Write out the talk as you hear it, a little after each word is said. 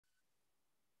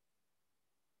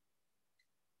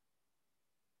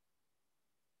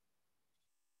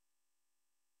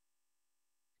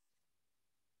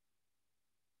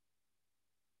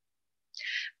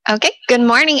Okay, good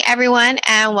morning, everyone,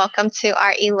 and welcome to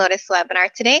our eLotus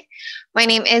webinar today. My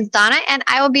name is Donna, and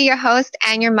I will be your host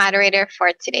and your moderator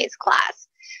for today's class.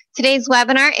 Today's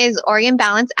webinar is Organ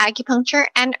Balance Acupuncture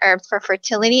and Herbs for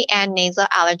Fertility and Nasal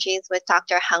Allergies with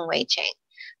Dr. Heng-Wei Chang.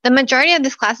 The majority of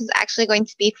this class is actually going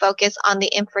to be focused on the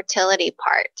infertility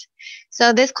part.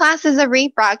 So this class is a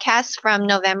rebroadcast from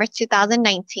November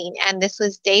 2019, and this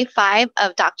was day 5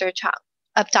 of Dr.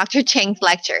 Chang's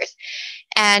lectures.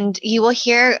 And you will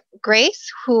hear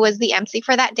Grace, who was the MC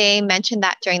for that day, mention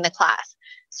that during the class.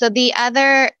 So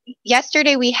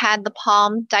yesterday we had the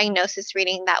palm diagnosis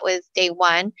reading. That was day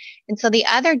 1. And so the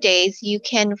other days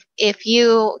if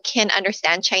you can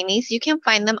understand Chinese, you can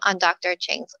find them on Dr.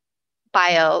 Chang's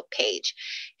bio page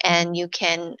and you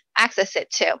can access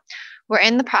it too. We're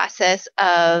in the process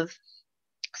of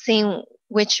seeing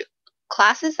which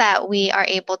classes that we are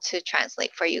able to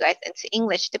translate for you guys into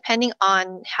English, depending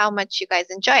on how much you guys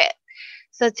enjoy it.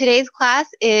 So today's class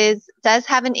does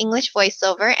have an English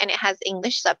voiceover and it has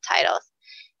English subtitles.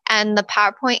 And the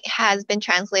PowerPoint has been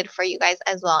translated for you guys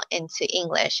as well into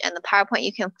English. And the PowerPoint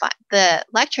the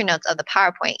lecture notes of the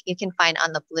PowerPoint you can find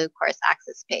on the blue course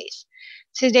access page.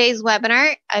 Today's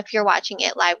webinar, if you're watching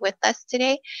it live with us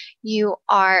today,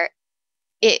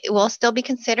 it will still be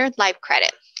considered live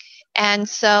credit. And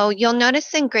so you'll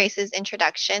notice in Grace's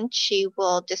introduction, she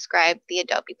will describe the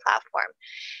Adobe platform.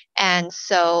 And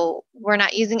so we're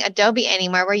not using Adobe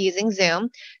anymore, we're using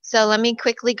Zoom. So let me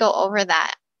quickly go over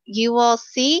that. You will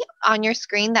see on your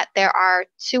screen that there are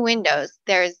 2 windows.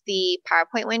 There's the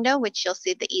PowerPoint window, which you'll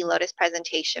see the eLotus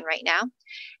presentation right now.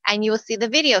 And you will see the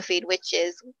video feed, which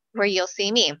is where you'll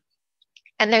see me.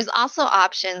 And there's also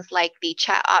options like the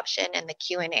chat option and the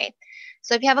Q&A.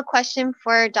 So if you have a question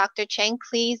for Dr. Chang,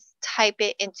 please type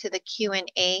it into the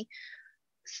Q&A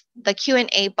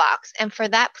box. And for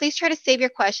that, please try to save your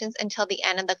questions until the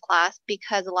end of the class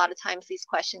because a lot of times these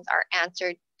questions are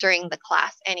answered during the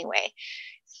class anyway.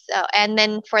 And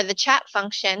then for the chat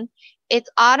function, it's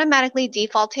automatically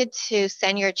defaulted to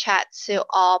send your chat to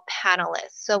all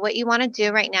panelists. So what you want to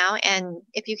do right now, and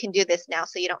if you can do this now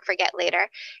so you don't forget later,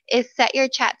 is set your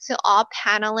chat to all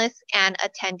panelists and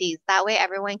attendees. That way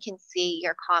everyone can see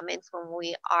your comments when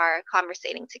we are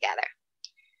conversating together.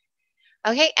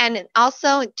 Okay, and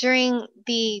also during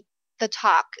the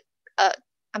talk,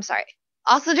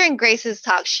 also during Grace's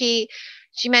talk, she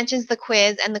mentions the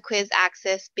quiz and the quiz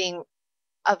access being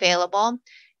available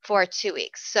for 2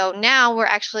 weeks. So now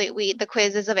the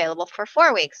quiz is available for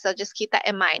 4 weeks. So just keep that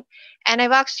in mind. And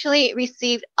I've actually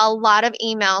received a lot of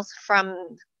emails from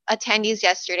attendees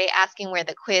yesterday asking where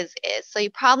the quiz is. So you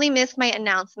probably missed my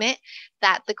announcement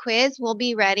that the quiz will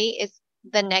be ready is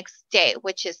the next day,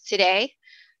 which is today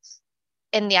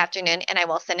in the afternoon, and I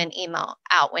will send an email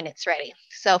out when it's ready.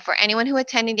 So for anyone who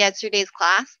attended yesterday's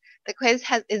class, the quiz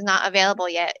is not available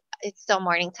yet. It's still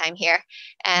morning time here,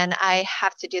 and I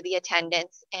have to do the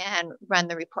attendance and run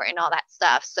the report and all that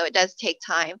stuff. So it does take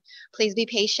time. Please be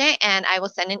patient, and I will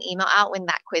send an email out when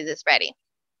that quiz is ready.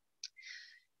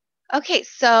 Okay,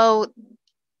 so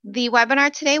the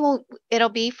webinar today it'll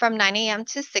be from 9 a.m.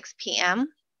 to 6 p.m.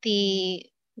 The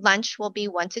lunch will be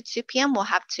 1 to 2 p.m. We'll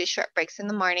have 2 short breaks in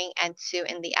the morning and 2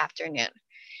 in the afternoon.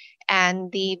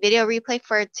 And the video replay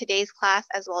for today's class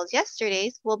as well as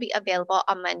yesterday's will be available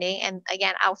on Monday. And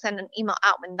again, I'll send an email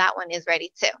out when that one is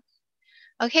ready too.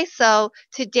 Okay, so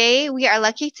today we are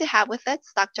lucky to have with us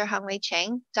Dr. Heng-Wei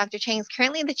Chang. Dr. Chang is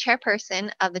currently the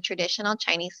chairperson of the Traditional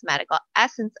Chinese Medical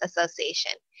Essence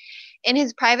Association. In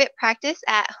his private practice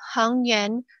at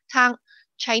Heng-Wei Chang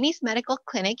Chinese Medical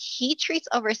Clinic, he treats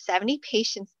over 70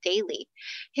 patients daily.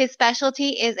 His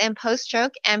specialty is in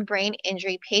post-stroke and brain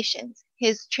injury patients.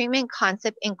 His treatment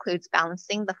concept includes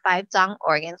balancing the 5 Zang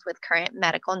organs with current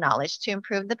medical knowledge to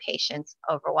improve the patient's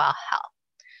overall health.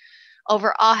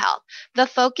 The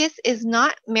focus is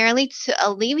not merely to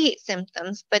alleviate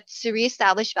symptoms, but to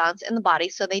reestablish balance in the body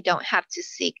so they don't have to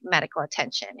seek medical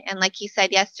attention. And like he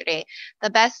said yesterday, the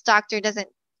best doctor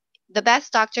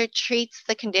treats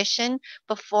the condition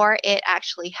before it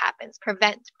actually happens,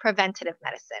 preventative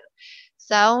medicine.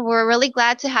 So we're really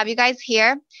glad to have you guys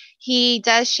here. He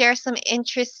does share some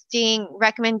interesting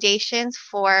recommendations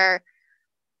for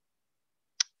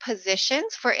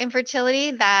positions for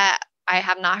infertility that I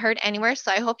have not heard anywhere.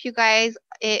 So I hope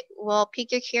it will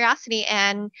pique your curiosity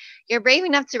and you're brave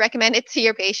enough to recommend it to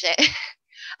your patient.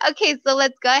 Okay, so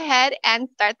let's go ahead and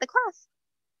start the class.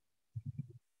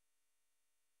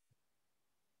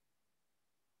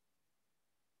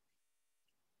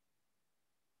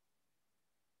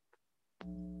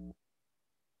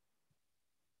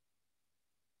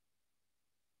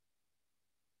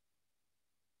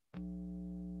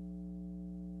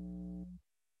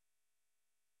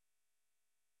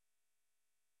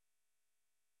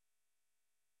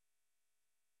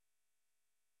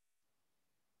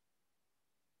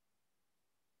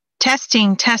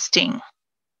 Testing, testing.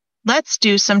 Let's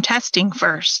do some testing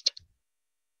first.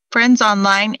 Friends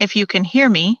online, if you can hear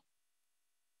me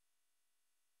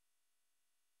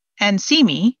and see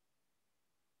me,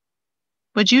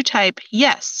 would you type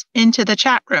yes into the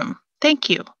chat room?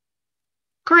 Thank you.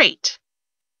 Great.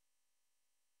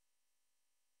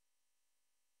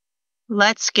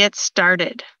 Let's get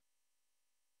started.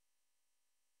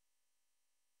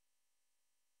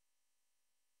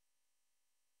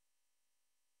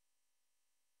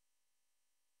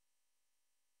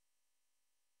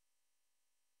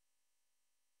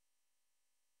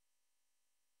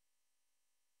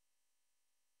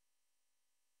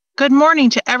 Good morning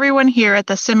to everyone here at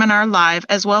the seminar live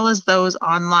as well as those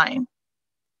online.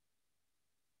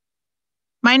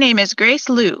 My name is Grace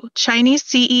Liu, Chinese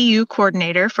CEU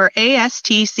Coordinator for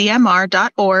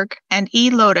ASTCMR.org and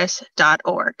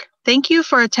eLotus.org. Thank you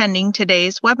for attending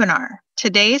today's webinar.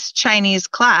 Today's Chinese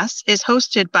class is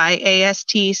hosted by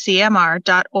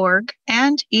ASTCMR.org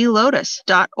and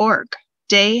eLotus.org.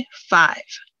 Day 5.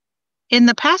 In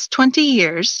the past 20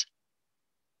 years,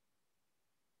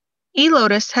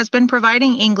 eLotus has been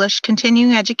providing English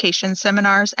continuing education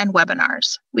seminars and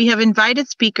webinars. We have invited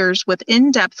speakers with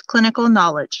in-depth clinical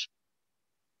knowledge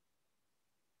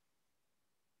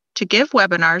to give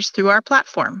webinars through our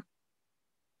platform.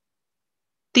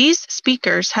 These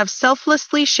speakers have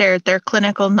selflessly shared their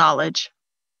clinical knowledge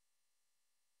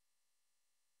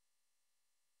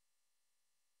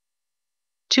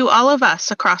to all of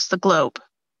us across the globe.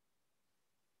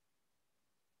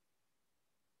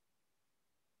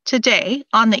 Today,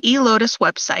 on the eLotus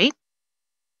website,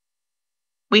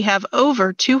 we have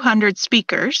over 200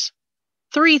 speakers,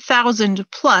 3,000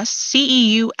 plus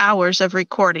CEU hours of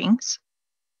recordings,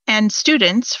 and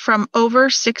students from over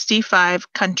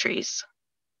 65 countries.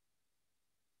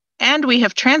 And we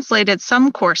have translated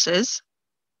some courses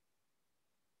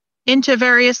into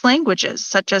various languages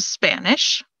such as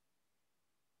Spanish,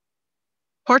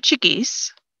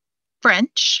 Portuguese,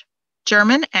 French,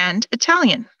 German, and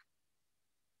Italian.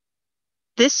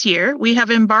 This year, we have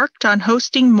embarked on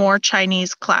hosting more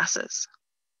Chinese classes.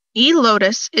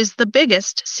 eLotus is the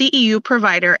biggest CEU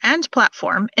provider and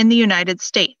platform in the United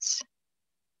States.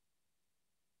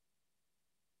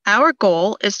 Our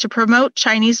goal is to promote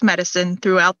Chinese medicine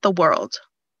throughout the world.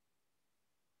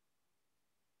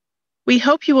 We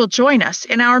hope you will join us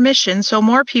in our mission so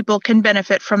more people can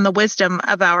benefit from the wisdom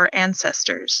of our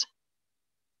ancestors.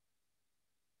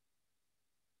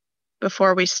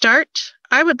 Before we start,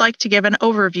 I would like to give an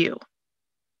overview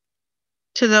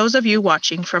to those of you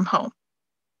watching from home.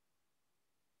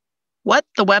 What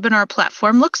the webinar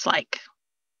platform looks like.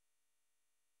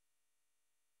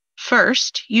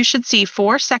 First, you should see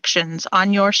 4 sections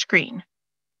on your screen.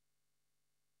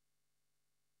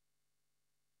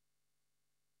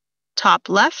 Top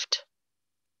left,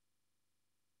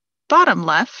 bottom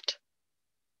left,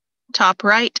 top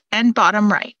right, and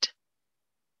bottom right.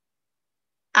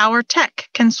 Our tech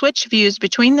can switch views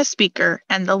between the speaker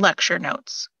and the lecture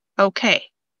notes. Okay,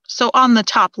 so on the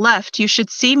top left, you should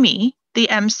see me, the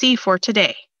MC for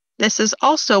today. This is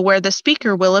also where the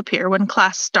speaker will appear when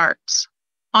class starts.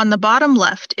 On the bottom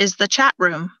left is the chat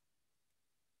room.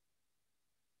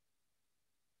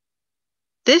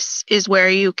 This is where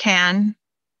you can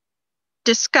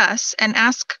discuss and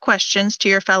ask questions to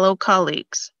your fellow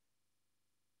colleagues.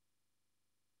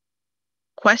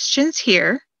 Questions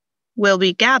here will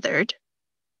be gathered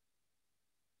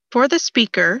for the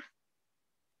speaker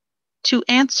to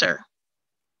answer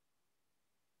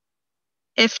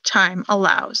if time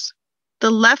allows.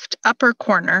 The left upper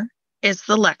corner is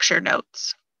the lecture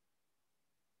notes.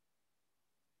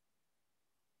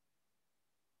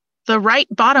 The right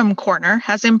bottom corner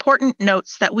has important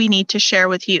notes that we need to share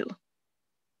with you.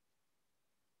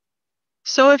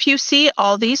 So if you see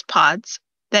all these pods,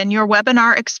 then your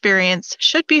webinar experience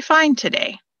should be fine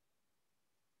today.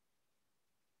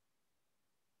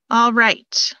 All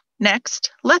right,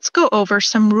 next, let's go over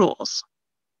some rules.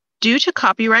 Due to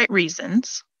copyright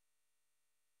reasons,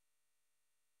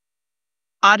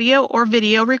 audio or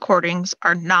video recordings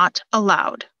are not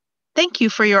allowed. Thank you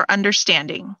for your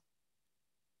understanding.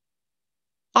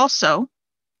 Also,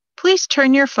 please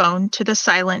turn your phone to the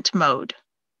silent mode.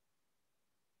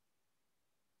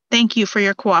 Thank you for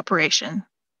your cooperation.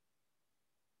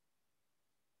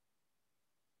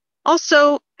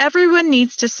 Also, everyone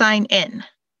needs to sign in.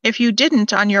 If you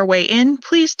didn't on your way in,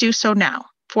 please do so now.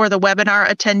 For the webinar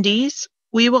attendees,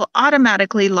 we will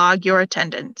automatically log your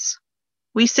attendance.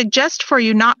 We suggest for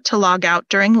you not to log out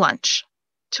during lunch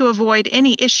to avoid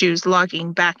any issues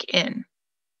logging back in.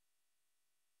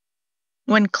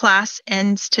 When class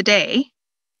ends today,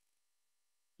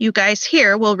 You guys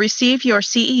here will receive your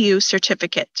CEU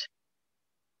certificate.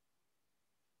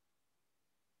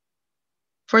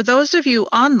 For those of you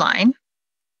online,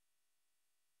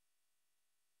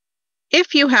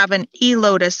 if you have an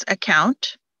eLotus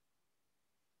account,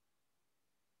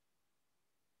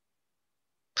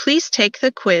 please take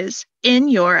the quiz in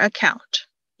your account.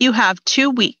 You have 2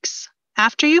 weeks.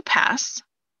 After you pass,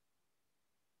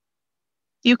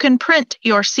 you can print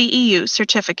your CEU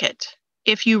certificate.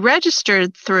 If you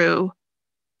registered through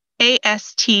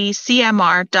astcmr.org,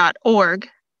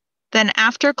 then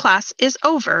after class is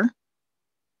over,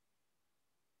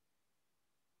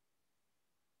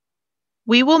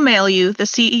 we will mail you the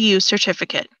CEU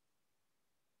certificate.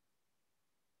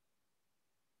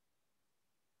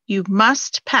 You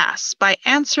must pass by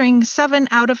answering 7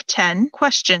 out of 10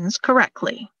 questions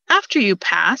correctly. After you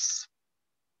pass,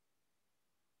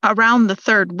 around the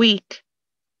 3rd week,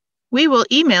 we will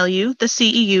email you the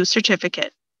CEU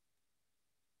certificate.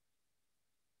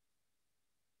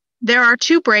 There are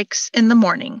 2 breaks in the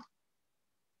morning.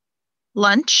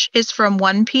 Lunch is from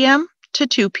 1 p.m. to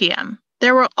 2 p.m.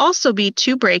 There will also be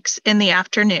 2 breaks in the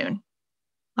afternoon.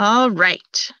 All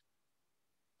right.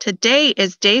 Today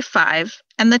is day 5,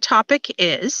 and the topic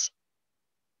is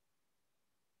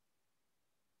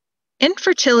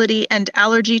Infertility and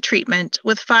Allergy Treatment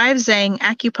with 5-Zhang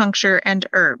Acupuncture and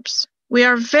Herbs. We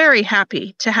are very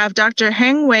happy to have Dr.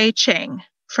 Heng-Wei Chang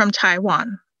from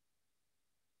Taiwan.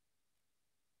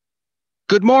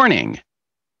 Good morning.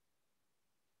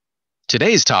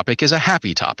 Today's topic is a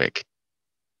happy topic.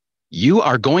 You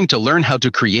are going to learn how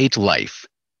to create life.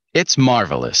 It's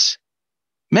marvelous.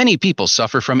 Many people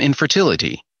suffer from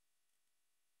infertility.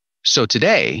 So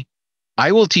today,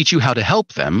 I will teach you how to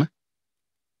help them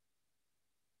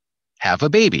have a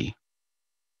baby.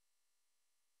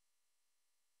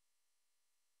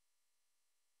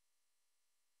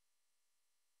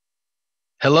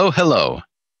 Hello, hello.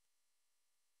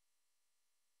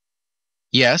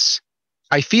 Yes,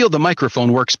 I feel the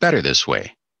microphone works better this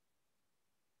way.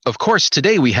 Of course,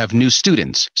 today we have new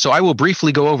students, so I will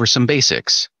briefly go over some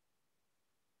basics.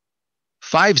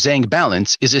 5-Zhang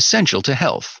balance is essential to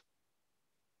health.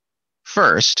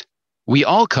 First, we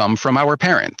all come from our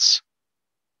parents,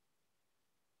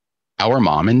 our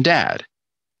mom and dad.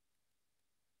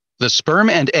 The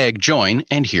sperm and egg join,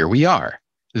 and here we are.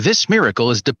 This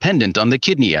miracle is dependent on the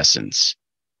kidney essence.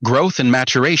 Growth and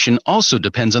maturation also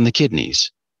depends on the kidneys.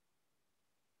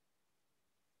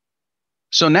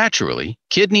 So naturally,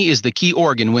 kidney is the key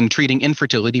organ when treating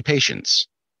infertility patients.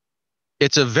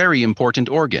 It's a very important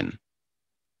organ.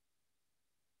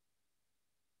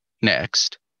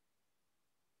 Next,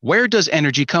 where does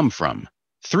energy come from?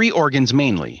 3 organs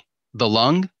mainly: the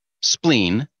lung,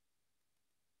 spleen,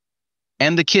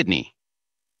 and the kidney.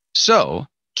 So,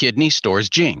 kidney stores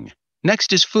Jing.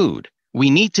 Next is food. We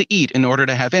need to eat in order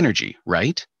to have energy,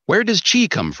 right? Where does qi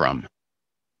come from?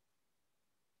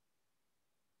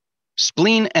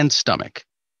 Spleen and stomach.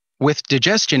 With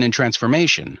digestion and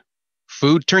transformation,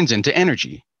 food turns into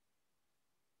energy.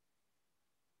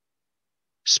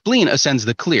 Spleen ascends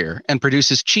the clear and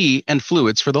produces qi and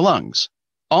fluids for the lungs.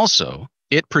 Also,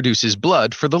 it produces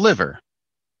blood for the liver.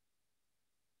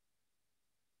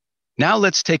 Now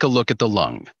let's take a look at the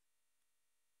lung.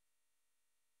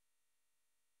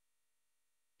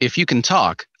 If you can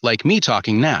talk, like me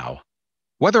talking now,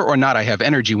 whether or not I have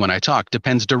energy when I talk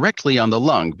depends directly on the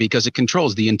lung because it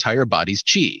controls the entire body's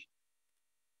qi.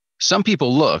 Some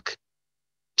people look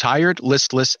tired,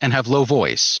 listless, and have low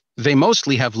voice. They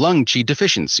mostly have lung qi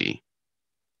deficiency.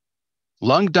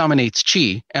 Lung dominates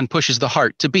qi and pushes the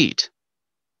heart to beat,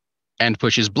 and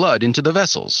pushes blood into the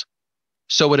vessels.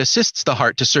 So it assists the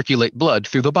heart to circulate blood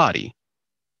through the body.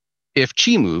 If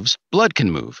qi moves, blood can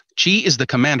move. Qi is the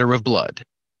commander of blood.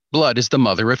 Blood is the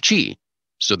mother of qi.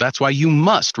 So that's why you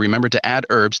must remember to add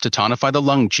herbs to tonify the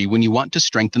lung qi when you want to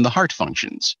strengthen the heart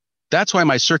functions. That's why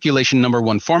my circulation number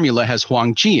 1 formula has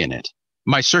Huang Qi in it.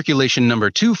 My circulation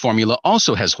number 2 formula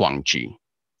also has Huang Qi.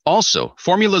 Also,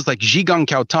 formulas like Zhigang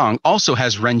Cao Tong also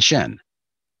has Ren Shen.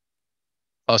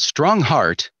 A strong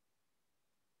heart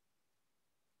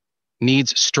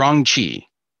needs strong qi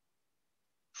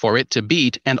for it to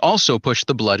beat and also push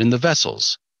the blood in the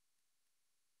vessels.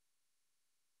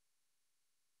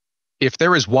 If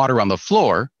there is water on the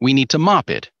floor, we need to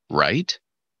mop it, right?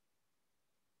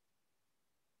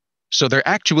 So there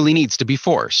actually needs to be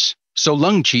force. So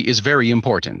lung qi is very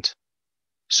important.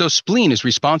 So spleen is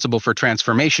responsible for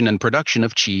transformation and production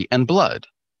of qi and blood.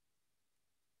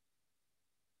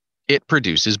 It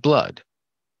produces blood.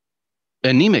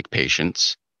 Anemic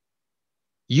patients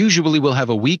usually will have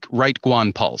a weak right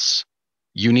guan pulse.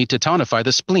 You need to tonify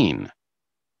the spleen.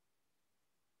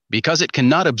 because it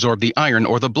cannot absorb the iron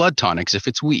or the blood tonics if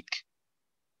it's weak.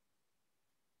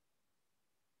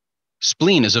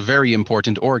 Spleen is a very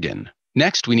important organ.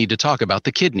 Next, we need to talk about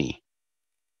the kidney.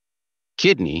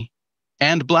 Kidney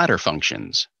and bladder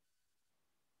functions.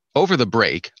 Over the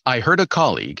break, I heard a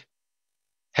colleague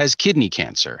has kidney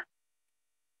cancer.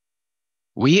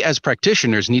 We as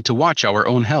practitioners need to watch our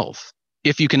own health.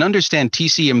 If you can understand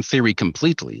TCM theory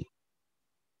completely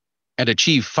and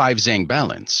achieve 5-Zhang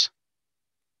balance,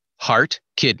 heart,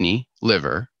 kidney,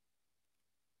 liver,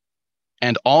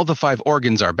 and all the 5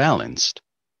 organs are balanced,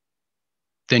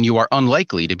 then you are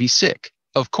unlikely to be sick.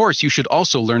 Of course, you should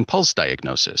also learn pulse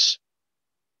diagnosis.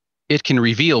 It can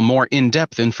reveal more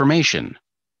in-depth information.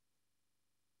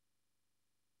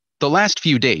 The last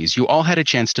few days, you all had a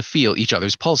chance to feel each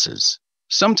other's pulses.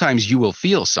 Sometimes you will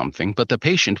feel something, but the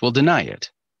patient will deny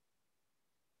it.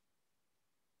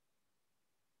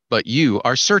 But you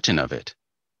are certain of it.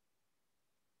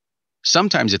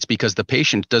 Sometimes it's because the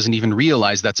patient doesn't even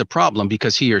realize that's a problem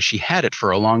because he or she had it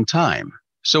for a long time.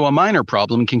 So a minor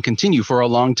problem can continue for a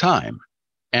long time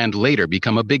and later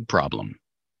become a big problem.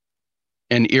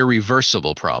 An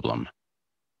irreversible problem.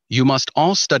 You must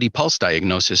all study pulse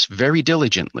diagnosis very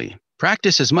diligently.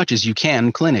 Practice as much as you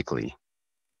can clinically.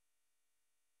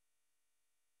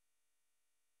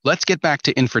 Let's get back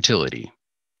to infertility.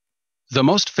 The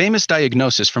most famous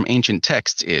diagnosis from ancient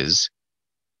texts is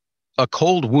a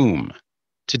cold womb.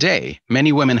 Today,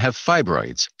 many women have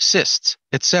fibroids, cysts,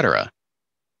 etc.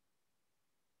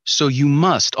 So you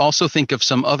must also think of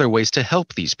some other ways to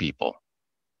help these people.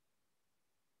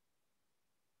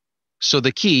 So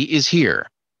the key is here.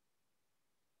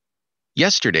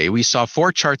 Yesterday, we saw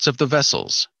 4 charts of the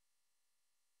vessels.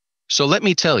 So let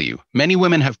me tell you, many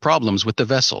women have problems with the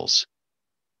vessels.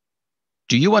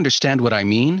 Do you understand what I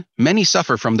mean? Many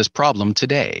suffer from this problem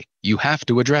today. You have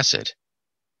to address it.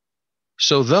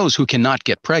 So those who cannot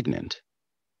get pregnant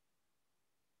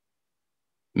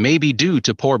may be due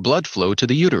to poor blood flow to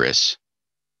the uterus.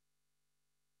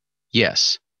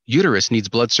 Yes, uterus needs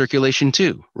blood circulation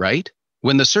too, right?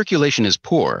 When the circulation is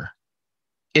poor,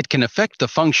 it can affect the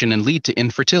function and lead to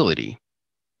infertility.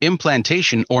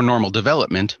 Implantation or normal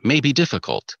development may be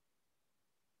difficult.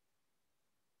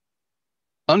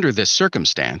 Under this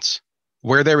circumstance,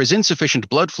 where there is insufficient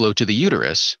blood flow to the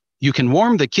uterus, you can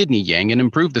warm the kidney yang and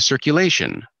improve the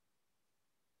circulation.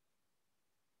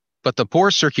 But the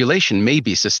poor circulation may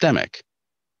be systemic.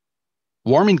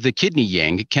 Warming the kidney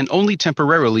yang can only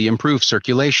temporarily improve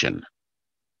circulation.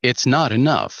 It's not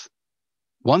enough.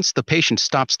 Once the patient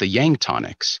stops the yang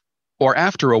tonics, or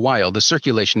after a while the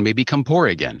circulation may become poor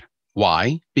again.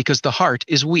 Why? Because the heart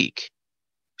is weak.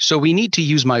 So we need to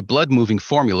use my blood-moving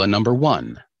formula number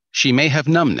 1. She may have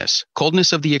numbness,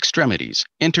 coldness of the extremities,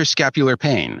 interscapular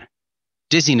pain,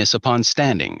 dizziness upon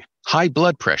standing, high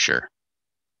blood pressure,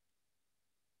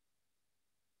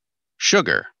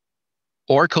 sugar,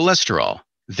 or cholesterol.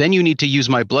 Then you need to use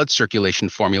my blood circulation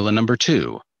formula number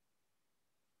 2.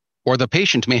 Or the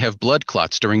patient may have blood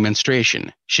clots during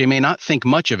menstruation. She may not think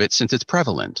much of it since it's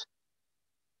prevalent.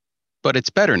 But it's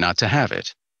better not to have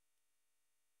it.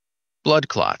 Blood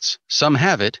clots. Some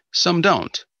have it, some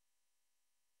don't.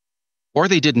 Or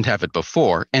they didn't have it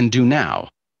before and do now.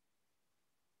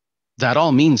 That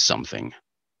all means something.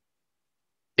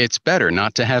 It's better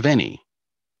not to have any.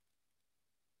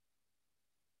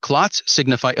 Clots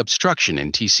signify obstruction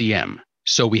in TCM,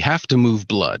 so we have to move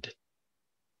blood.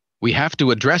 We have to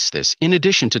address this in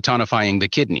addition to tonifying the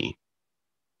kidney.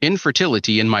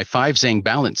 Infertility in my 5-Zhang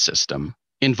balance system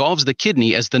involves the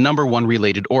kidney as the number 1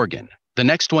 related organ. The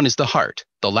next one is the heart.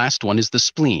 The last one is the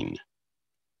spleen.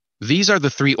 These are the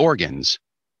 3 organs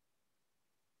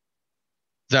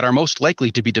that are most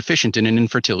likely to be deficient in an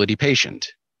infertility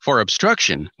patient. For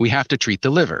obstruction, we have to treat the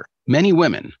liver. Many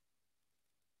women,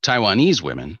 Taiwanese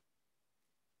women,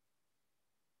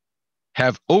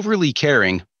 have overly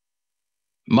caring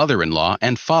mother-in-law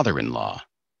and father-in-law.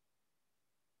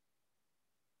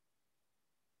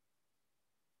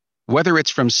 Whether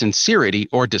it's from sincerity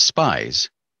or despise,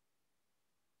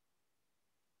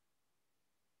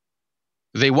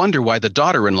 they wonder why the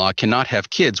daughter-in-law cannot have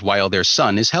kids while their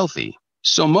son is healthy.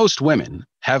 So most women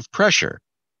have pressure,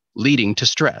 leading to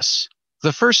stress.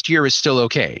 The first year is still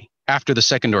okay. After the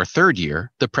second or third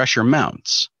year, the pressure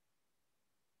mounts.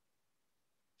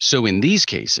 So in these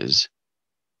cases,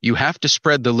 you have to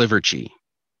spread the liver qi.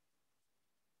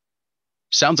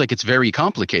 Sounds like it's very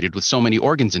complicated with so many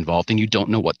organs involved and you don't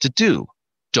know what to do.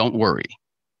 Don't worry.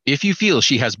 If you feel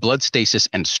she has blood stasis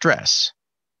and stress,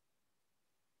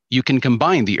 you can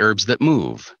combine the herbs that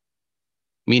move,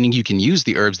 meaning you can use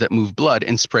the herbs that move blood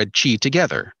and spread qi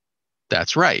together.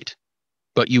 That's right.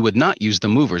 but you would not use the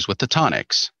movers with the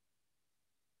tonics.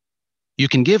 You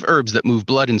can give herbs that move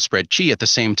blood and spread qi at the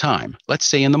same time, let's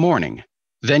say in the morning.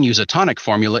 Then use a tonic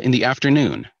formula in the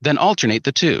afternoon, then alternate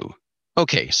the two.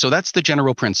 Okay, so that's the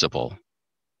general principle.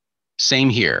 Same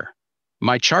here.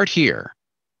 My chart here.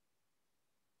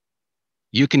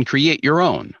 You can create your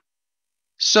own.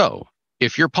 So,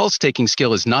 if your pulse-taking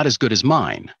skill is not as good as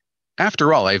mine,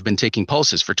 after all, I've been taking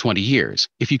pulses for 20 years.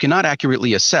 If you cannot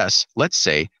accurately assess, let's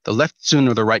say, the left Tsun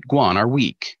or the right Guan are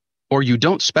weak, or you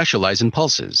don't specialize in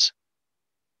pulses.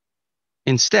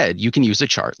 Instead, you can use a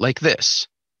chart like this.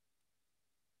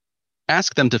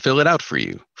 Ask them to fill it out for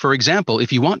you. For example,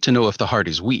 if you want to know if the heart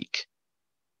is weak,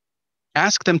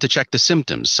 ask them to check the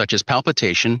symptoms such as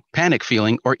palpitation, panic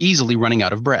feeling, or easily running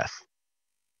out of breath.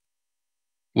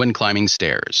 When climbing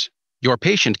stairs, your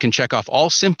patient can check off all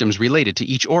symptoms related to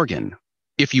each organ.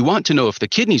 If you want to know if the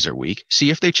kidneys are weak, see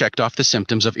if they checked off the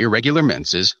symptoms of irregular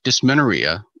menses,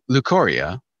 dysmenorrhea,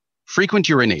 leukorrhea, frequent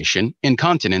urination,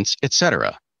 incontinence,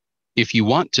 etc. If you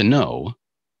want to know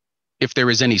if there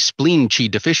is any spleen qi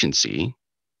deficiency,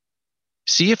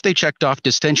 see if they checked off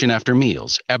distension after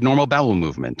meals, abnormal bowel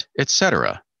movement,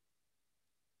 etc.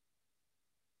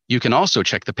 You can also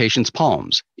check the patient's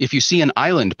palms. If you see an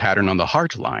island pattern on the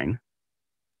heart line,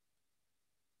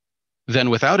 then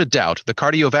without a doubt the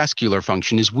cardiovascular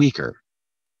function is weaker.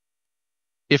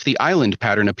 If the island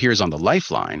pattern appears on the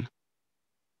lifeline,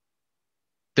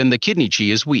 then the kidney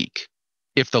qi is weak.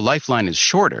 If the lifeline is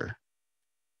shorter,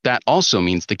 that also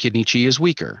means the kidney qi is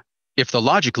weaker. If the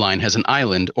logic line has an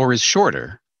island or is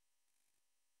shorter,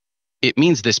 it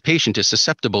means this patient is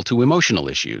susceptible to emotional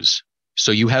issues.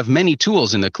 So you have many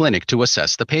tools in the clinic to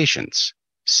assess the patient's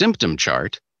symptom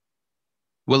chart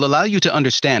will allow you to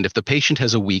understand if the patient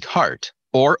has a weak heart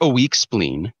or a weak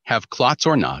spleen, have clots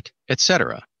or not,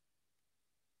 etc.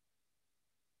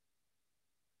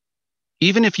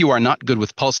 Even if you are not good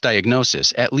with pulse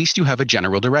diagnosis, at least you have a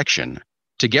general direction.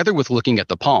 Together with looking at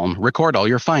the palm, record all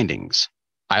your findings.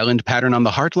 Island pattern on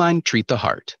the heart line, treat the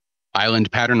heart.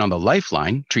 Island pattern on the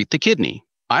lifeline, treat the kidney.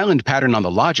 Island pattern on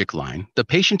the logic line, the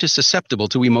patient is susceptible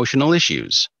to emotional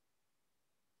issues.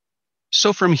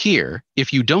 So from here,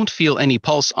 if you don't feel any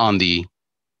pulse on the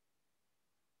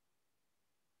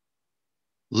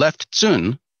left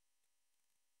Tsun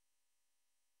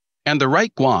and the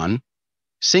right Guan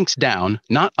sinks down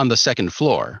not on the second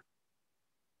floor,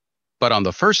 but on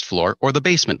the first floor or the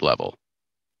basement level.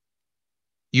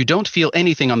 You don't feel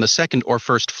anything on the second or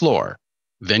first floor,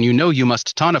 then you know you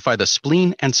must tonify the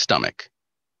spleen and stomach.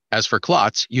 As for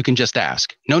clots, you can just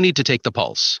ask. No need to take the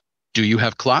pulse. Do you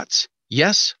have clots?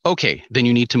 Yes? Okay, then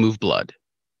you need to move blood.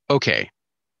 Okay.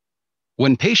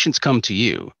 When patients come to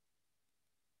you,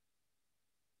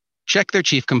 check their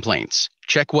chief complaints.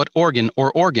 Check what organ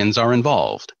or organs are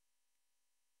involved.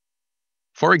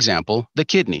 For example, the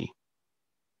kidney.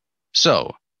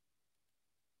 So,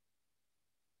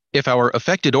 if our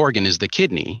affected organ is the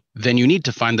kidney, then you need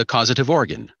to find the causative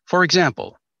organ. For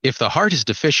example, if the heart is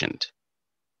deficient,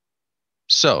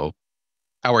 so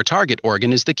our target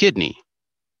organ is the kidney.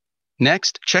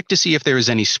 Next, check to see if there is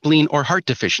any spleen or heart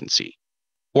deficiency,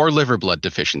 or liver blood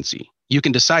deficiency. You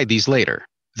can decide these later.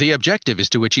 The objective is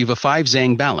to achieve a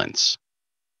 5-Zhang balance.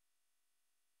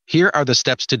 Here are the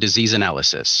steps to disease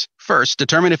analysis. First,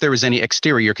 determine if there is any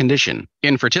exterior condition.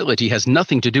 Infertility has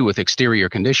nothing to do with exterior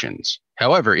conditions.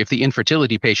 However, if the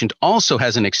infertility patient also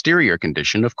has an exterior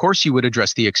condition, of course you would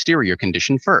address the exterior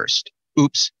condition first.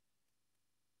 Oops.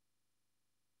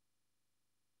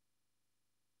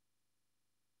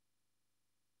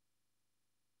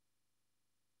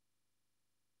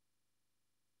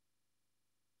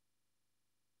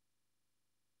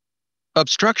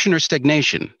 Obstruction or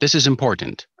stagnation, this is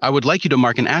important. I would like you to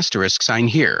mark an asterisk sign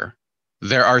here.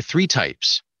 There are 3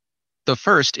 types. The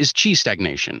first is qi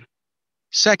stagnation.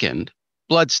 Second,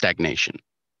 blood stagnation.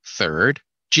 Third,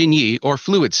 jinyi or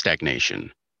fluid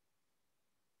stagnation.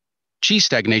 Qi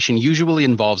stagnation usually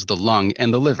involves the lung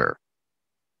and the liver.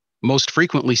 Most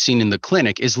frequently seen in the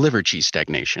clinic is liver qi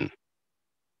stagnation.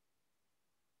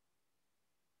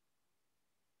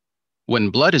 When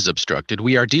blood is obstructed,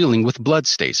 we are dealing with blood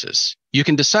stasis. You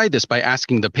can decide this by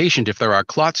asking the patient if there are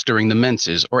clots during the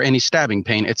menses or any stabbing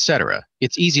pain, etc.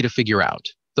 It's easy to figure out.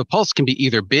 The pulse can be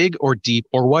either big or deep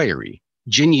or wiry.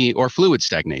 Jinyi or fluid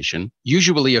stagnation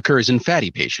usually occurs in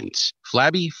fatty patients.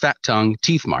 Flabby, fat tongue,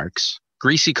 teeth marks,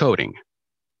 greasy coating.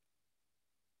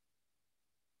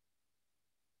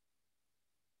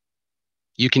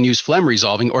 You can use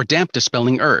phlegm-resolving or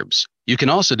damp-dispelling herbs. You can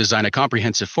also design a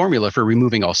comprehensive formula for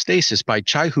removing all stasis by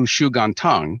Chai Hu Shu Gan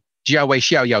Tang, Jia Wei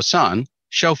Xiao Yao San,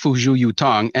 Xiao Fu Zhu Yu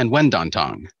Tang, and Wen Dan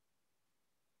Tang.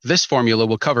 This formula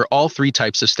will cover all 3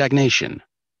 types of stagnation.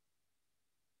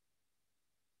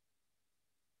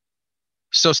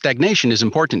 So stagnation is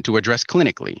important to address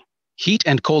clinically. Heat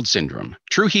and cold syndrome.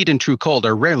 True heat and true cold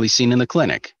are rarely seen in the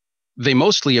clinic. They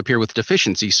mostly appear with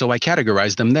deficiency, so I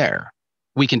categorize them there.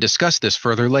 We can discuss this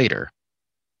further later.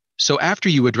 So after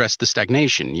you address the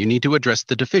stagnation, you need to address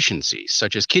the deficiencies,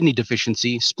 such as kidney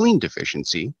deficiency, spleen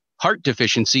deficiency, heart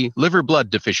deficiency, liver blood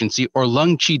deficiency, or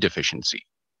lung qi deficiency.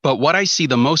 But what I see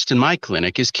the most in my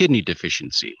clinic is kidney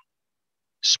deficiency,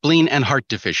 spleen and heart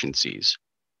deficiencies.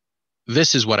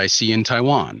 This is what I see in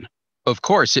Taiwan. Of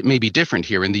course, it may be different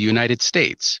here in the United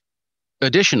States.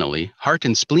 Additionally, heart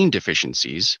and spleen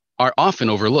deficiencies are often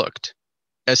overlooked,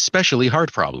 especially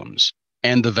heart problems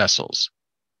and the vessels.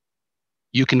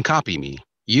 You can copy me.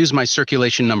 Use my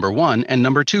circulation number 1 and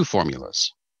number 2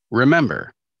 formulas.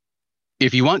 Remember,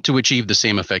 if you want to achieve the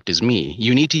same effect as me,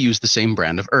 you need to use the same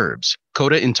brand of herbs,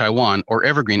 Koda in Taiwan or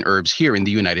Evergreen herbs here in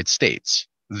the United States.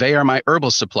 They are my herbal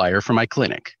supplier for my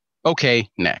clinic. Okay,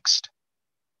 next.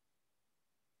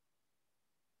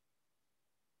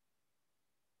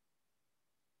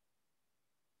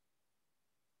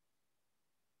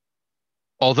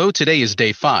 Although today is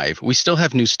day 5, we still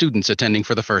have new students attending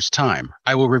for the first time.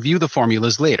 I will review the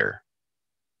formulas later,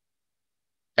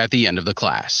 at the end of the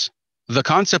class. The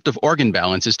concept of organ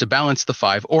balance is to balance the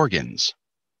 5 organs.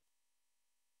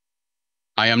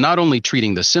 I am not only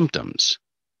treating the symptoms.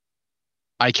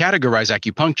 I categorize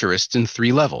acupuncturists in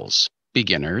 3 levels: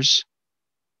 beginners,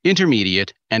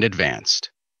 intermediate, and advanced.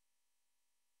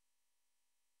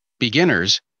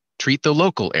 Beginners treat the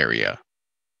local area.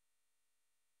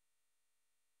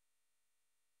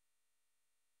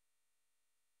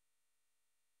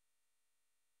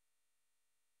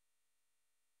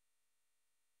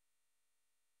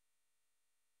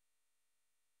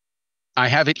 I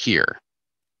have it here.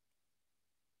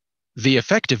 The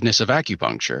effectiveness of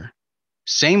acupuncture.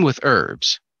 Same with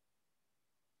herbs,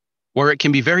 where it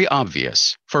can be very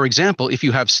obvious. For example, if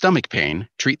you have stomach pain,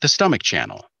 treat the stomach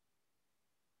channel.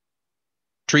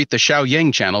 Treat the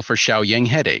Xiao-Yang channel for Xiao-Yang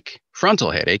headache.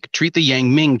 Frontal headache, treat the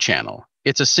Yang-Ming channel.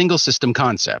 It's a single system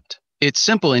concept. It's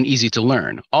simple and easy to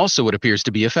learn. Also, it appears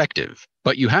to be effective.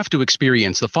 But you have to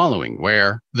experience the following,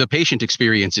 where the patient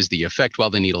experiences the effect while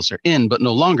the needles are in, but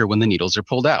no longer when the needles are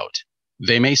pulled out.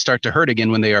 They may start to hurt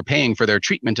again when they are paying for their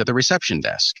treatment at the reception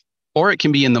desk. Or it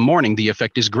can be in the morning the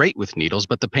effect is great with needles,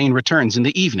 but the pain returns in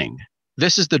the evening.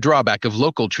 This is the drawback of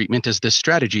local treatment, as this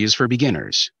strategy is for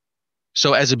beginners.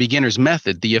 So as a beginner's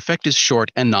method, the effect is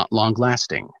short and not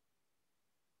long-lasting.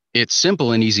 It's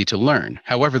simple and easy to learn.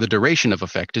 However, the duration of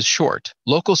effect is short.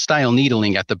 Local style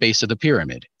needling at the base of the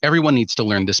pyramid. Everyone needs to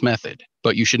learn this method.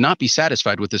 But you should not be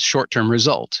satisfied with this short-term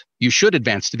result. You should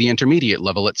advance to the intermediate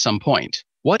level at some point.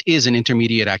 What is an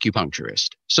intermediate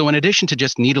acupuncturist? So in addition to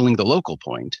just needling the local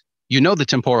point, you know the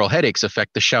temporal headaches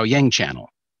affect the Xiao-Yang channel.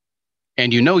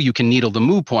 And you know you can needle the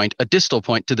Mu point, a distal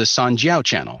point, to the San-Jiao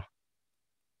channel.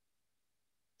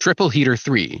 Triple heater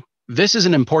 3. This is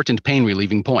an important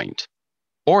pain-relieving point.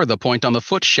 Or the point on the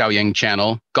foot Xiao-Yang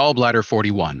channel, gallbladder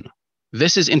 41.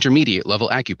 This is intermediate level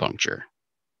acupuncture.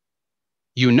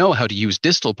 You know how to use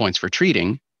distal points for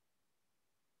treating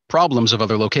problems of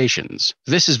other locations.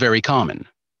 This is very common.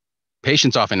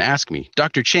 Patients often ask me,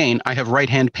 Dr. Chang, I have right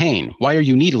hand pain. Why are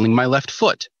you needling my left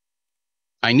foot?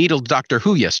 I needled Dr.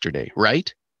 Hu yesterday,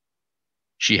 right?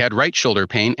 She had right shoulder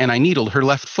pain and I needled her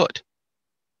left foot.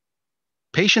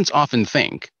 Patients often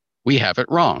think, we have it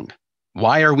wrong.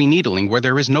 Why are we needling where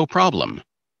there is no problem?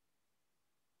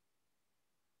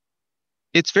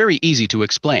 It's very easy to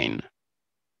explain.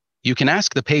 You can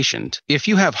ask the patient, if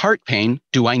you have heart pain,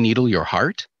 do I needle your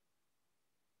heart?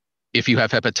 If you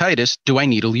have hepatitis, do I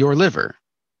needle your liver?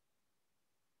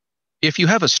 If you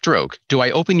have a stroke, do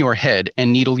I open your head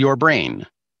and needle your brain?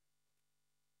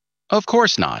 Of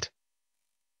course not.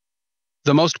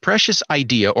 The most precious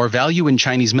idea or value in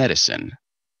Chinese medicine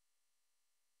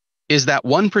is that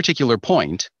one particular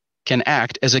point can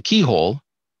act as a keyhole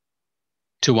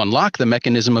to unlock the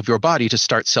mechanism of your body to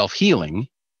start self-healing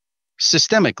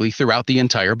systemically throughout the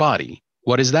entire body.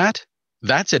 What is that?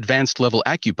 That's advanced level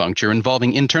acupuncture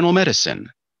involving internal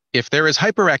medicine. If there is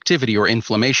hyperactivity or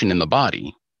inflammation in the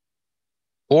body,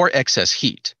 or excess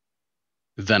heat,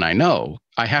 then I know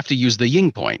I have to use the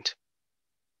Ying point,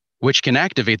 which can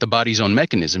activate the body's own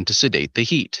mechanism to sedate the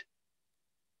heat.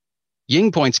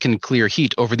 Ying points can clear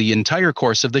heat over the entire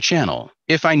course of the channel.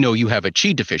 If I know you have a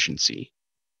qi deficiency,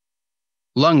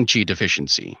 lung qi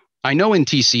deficiency, I know in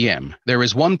TCM there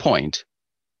is one point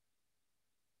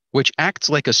which acts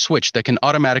like a switch that can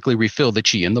automatically refill the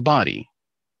qi in the body.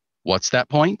 What's that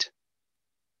point?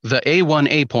 The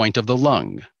A1A point of the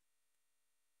lung.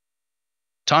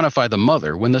 Tonify the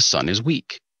mother when the sun is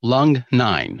weak. Lung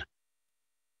 9.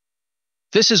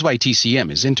 This is why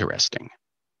TCM is interesting.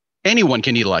 Anyone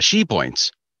can needle Shi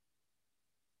points,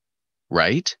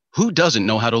 right? Who doesn't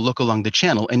know how to look along the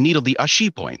channel and needle the Shi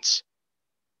points?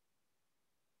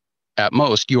 At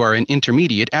most, you are an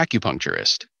intermediate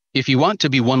acupuncturist. If you want to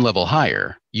be one level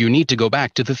higher, you need to go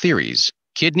back to the theories.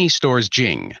 Kidney stores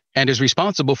Jing and is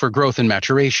responsible for growth and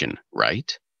maturation,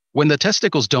 right? When the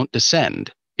testicles don't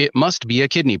descend, it must be a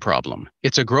kidney problem.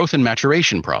 It's a growth and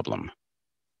maturation problem.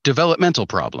 Developmental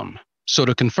problem. So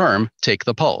to confirm, take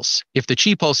the pulse. If the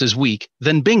chi pulse is weak,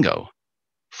 then bingo.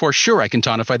 For sure I can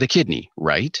tonify the kidney,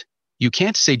 right? You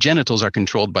can't say genitals are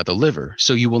controlled by the liver,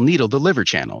 so you will needle the liver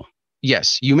channel.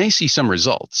 Yes, you may see some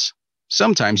results.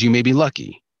 Sometimes you may be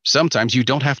lucky. Sometimes you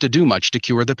don't have to do much to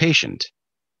cure the patient.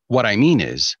 What I mean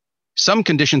is, some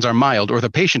conditions are mild or the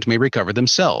patient may recover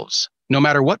themselves. No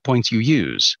matter what points you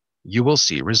use, you will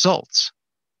see results.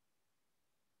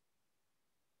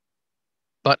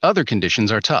 But other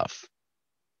conditions are tough.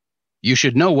 You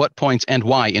should know what points and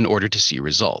why in order to see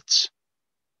results.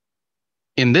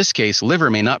 In this case, liver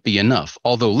may not be enough,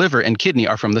 although liver and kidney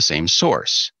are from the same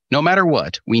source. No matter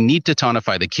what, we need to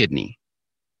tonify the kidney.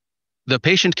 The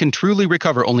patient can truly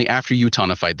recover only after you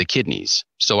tonified the kidneys,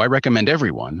 so I recommend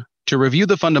everyone to review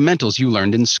the fundamentals you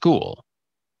learned in school.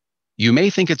 You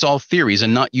may think it's all theories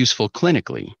and not useful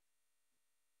clinically,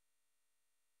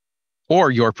 or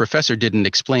your professor didn't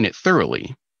explain it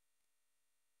thoroughly.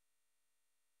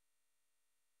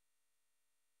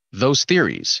 Those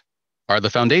theories are the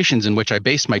foundations in which I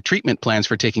base my treatment plans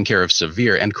for taking care of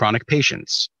severe and chronic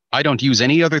patients. I don't use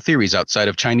any other theories outside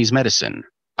of Chinese medicine.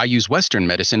 I use Western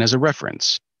medicine as a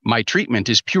reference. My treatment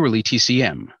is purely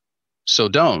TCM. So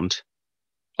don't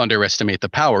underestimate the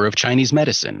power of Chinese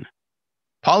medicine.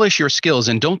 Polish your skills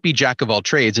and don't be jack of all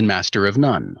trades and master of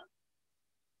none.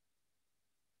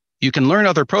 You can learn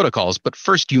other protocols, but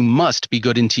first you must be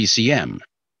good in TCM.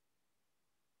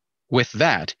 With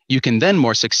that, you can then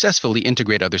more successfully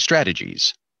integrate other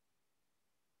strategies.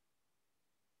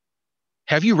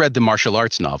 Have you read the martial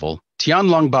arts novel,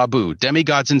 Tianlong Babu,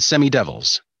 Demigods and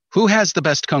Semi-Devils? Who has the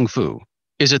best kung fu?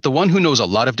 Is it the one who knows a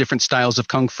lot of different styles of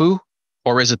kung fu?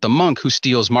 Or is it the monk who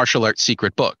steals martial arts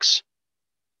secret books?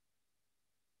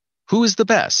 Who is the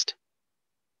best?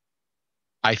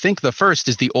 I think the first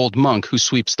is the old monk who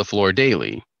sweeps the floor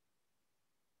daily.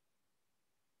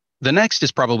 The next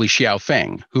is probably Xiao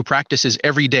Feng, who practices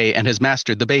every day and has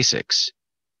mastered the basics.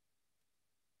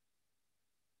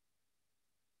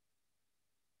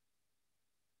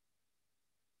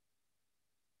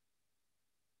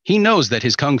 He knows that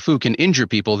his kung fu can injure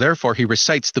people, therefore he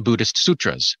recites the Buddhist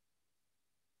sutras.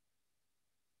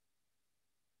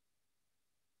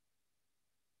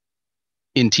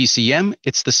 In TCM,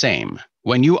 it's the same.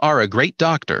 When you are a great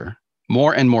doctor,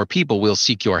 more and more people will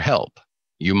seek your help.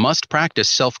 You must practice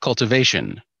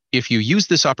self-cultivation. If you use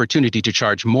this opportunity to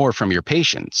charge more from your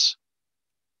patients,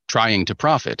 trying to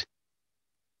profit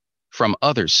from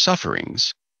others'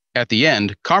 sufferings, at the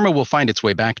end, karma will find its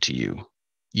way back to you.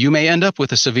 You may end up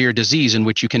with a severe disease in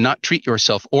which you cannot treat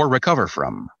yourself or recover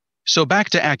from. So back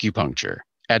to acupuncture.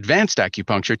 Advanced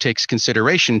acupuncture takes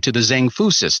consideration to the Zhang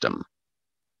Fu system.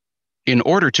 In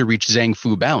order to reach Zhang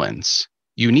Fu balance,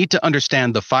 you need to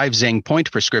understand the 5 Zhang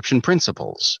point prescription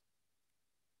principles.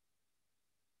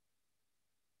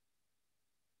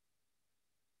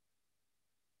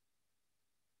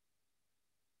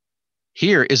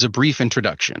 Here is a brief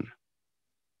introduction.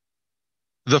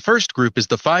 The first group is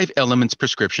the 5 elements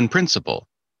prescription principle.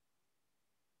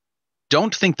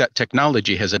 Don't think that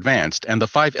technology has advanced and the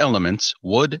 5 elements,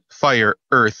 wood, fire,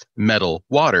 earth, metal,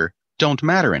 water, don't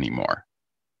matter anymore.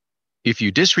 If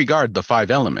you disregard the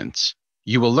 5 elements,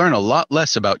 you will learn a lot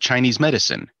less about Chinese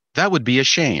medicine. That would be a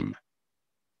shame.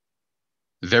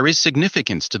 There is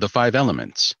significance to the 5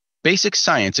 elements. Basic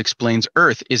science explains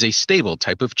earth is a stable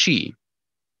type of qi.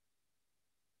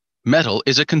 Metal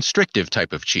is a constrictive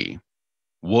type of qi.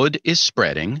 Wood is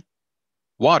spreading.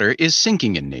 Water is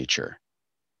sinking in nature.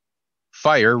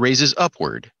 Fire raises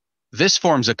upward. This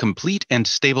forms a complete and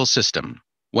stable system.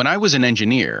 When I was an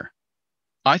engineer,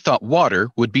 I thought water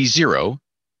would be 0,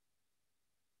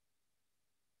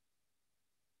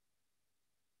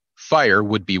 fire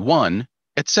would be 1,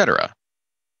 etc.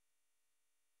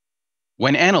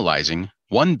 When analyzing,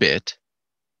 1 bit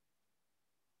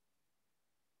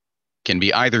can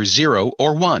be either 0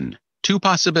 or 1, 2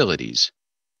 possibilities.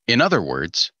 In other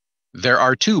words, there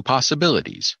are 2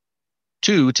 possibilities.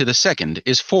 2 to the second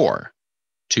is 4.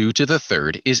 2 to the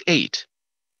third is 8.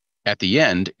 At the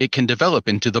end, it can develop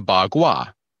into the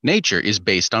Bagua. Nature is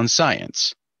based on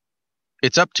science.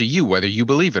 It's up to you whether you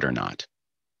believe it or not.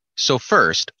 So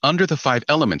first, under the 5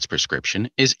 elements prescription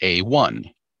is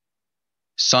A1.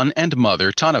 Son and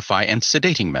mother tonify and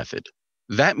sedating method.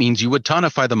 That means you would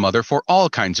tonify the mother for all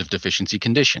kinds of deficiency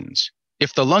conditions.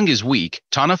 If the lung is weak,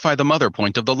 tonify the mother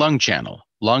point of the lung channel,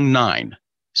 lung 9.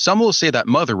 Some will say that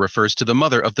mother refers to the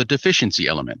mother of the deficiency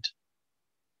element.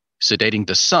 Sedating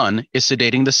the son is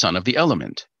sedating the son of the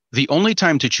element. The only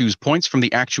time to choose points from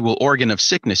the actual organ of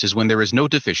sickness is when there is no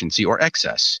deficiency or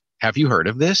excess. Have you heard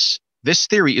of this? This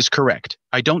theory is correct.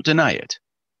 I don't deny it.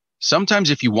 Sometimes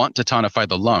if you want to tonify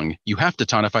the lung, you have to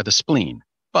tonify the spleen.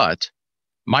 But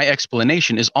my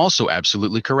explanation is also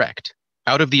absolutely correct.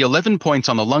 Out of the 11 points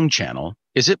on the lung channel,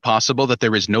 is it possible that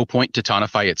there is no point to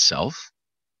tonify itself?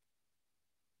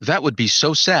 That would be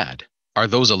so sad. Are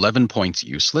those 11 points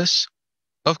useless?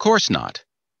 Of course not.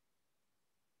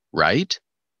 Right?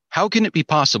 How can it be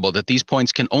possible that these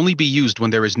points can only be used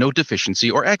when there is no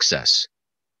deficiency or excess?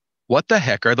 What the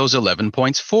heck are those 11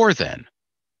 points for then?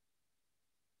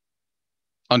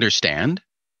 Understand?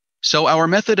 So our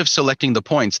method of selecting the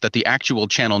points that the actual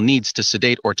channel needs to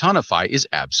sedate or tonify is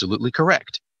absolutely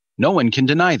correct. No one can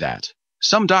deny that.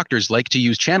 Some doctors like to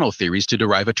use channel theories to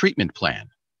derive a treatment plan.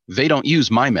 They don't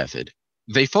use my method.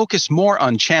 They focus more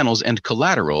on channels and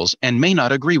collaterals and may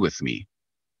not agree with me.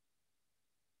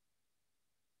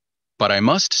 But I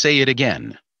must say it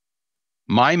again.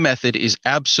 My method is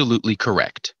absolutely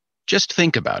correct. Just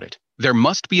think about it. There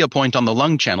must be a point on the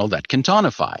lung channel that can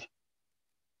tonify.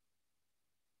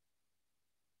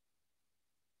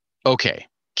 Okay,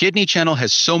 kidney channel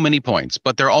has so many points,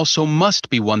 but there also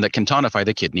must be one that can tonify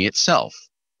the kidney itself.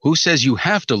 Who says you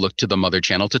have to look to the mother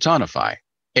channel to tonify?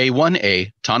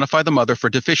 A1A, tonify the mother for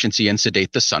deficiency and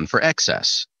sedate the son for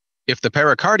excess. If the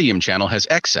pericardium channel has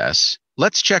excess,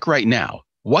 let's check right now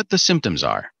what the symptoms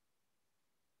are.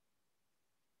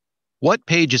 What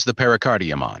page is the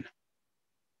pericardium on?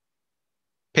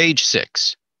 Page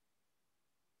 6.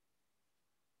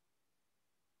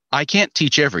 I can't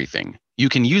teach everything. You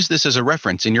can use this as a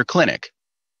reference in your clinic.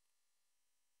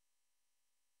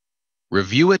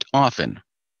 Review it often.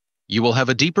 You will have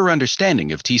a deeper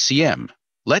understanding of TCM.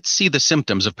 Let's see the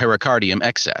symptoms of pericardium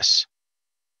excess.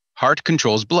 Heart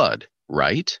controls blood,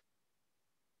 right?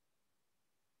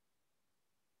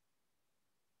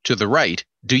 To the right,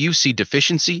 do you see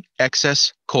deficiency,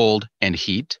 excess, cold, and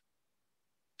heat?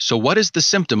 So what is the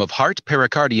symptom of heart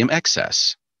pericardium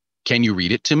excess? Can you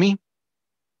read it to me?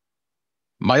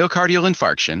 Myocardial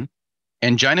infarction,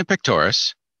 angina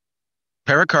pectoris,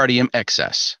 pericardium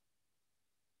excess.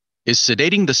 Is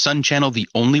sedating the sun channel the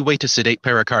only way to sedate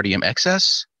pericardium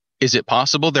excess? Is it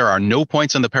possible there are no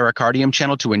points on the pericardium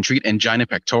channel to entreat angina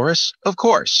pectoris? Of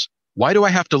course. Why do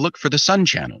I have to look for the sun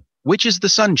channel? Which is the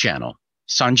sun channel?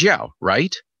 Sanjiao,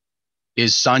 right?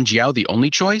 Is Sanjiao the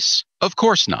only choice? Of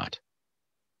course not.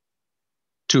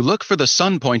 To look for the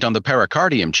sun point on the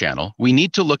pericardium channel, we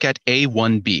need to look at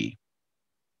A1B.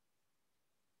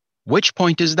 Which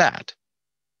point is that?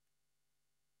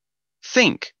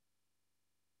 Think.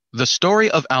 The story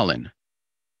of Alin.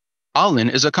 Alin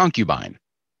is a concubine.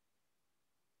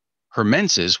 Her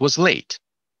menses was late.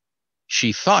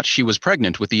 She thought she was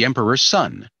pregnant with the emperor's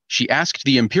son. She asked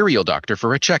the imperial doctor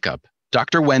for a checkup.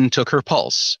 Dr. Wen took her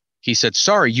pulse. He said,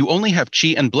 "Sorry, you only have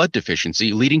qi and blood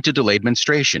deficiency leading to delayed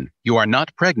menstruation. You are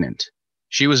not pregnant."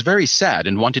 She was very sad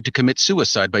and wanted to commit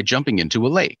suicide by jumping into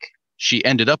a lake. She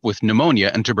ended up with pneumonia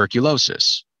and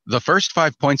tuberculosis. The first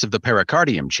 5 points of the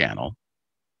pericardium channel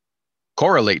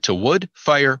correlate to wood,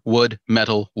 fire, wood,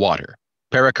 metal, water.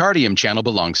 Pericardium channel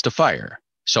belongs to fire.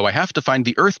 So I have to find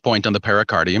the earth point on the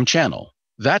pericardium channel.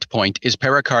 That point is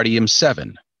pericardium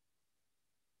 7.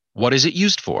 What is it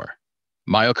used for?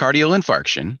 Myocardial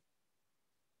infarction,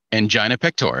 angina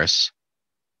pectoris.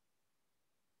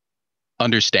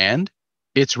 Understand?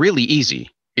 It's really easy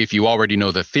if you already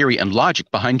know the theory and logic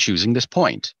behind choosing this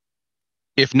point.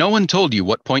 If no one told you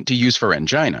what point to use for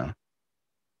angina,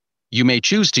 you may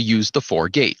choose to use the 4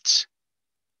 gates.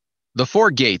 The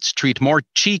 4 gates treat more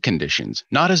qi conditions,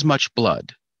 not as much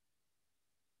blood.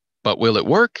 But will it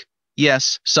work?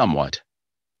 Yes, somewhat.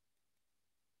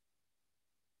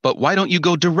 But why don't you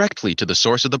go directly to the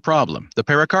source of the problem, the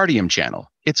pericardium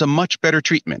channel? It's a much better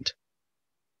treatment.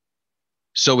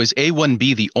 So is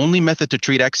A1B the only method to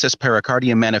treat excess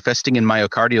pericardium manifesting in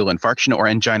myocardial infarction or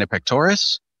angina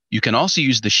pectoris? You can also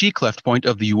use the Qi-cleft point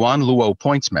of the Yuan-Luo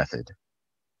points method.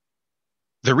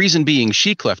 The reason being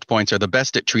Qi-cleft points are the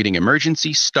best at treating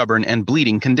emergency, stubborn, and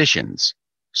bleeding conditions.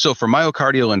 So for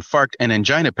myocardial infarct and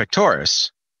angina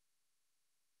pectoris,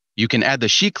 you can add the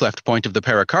Qi-cleft point of the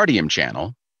pericardium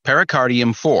channel,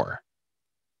 pericardium 4.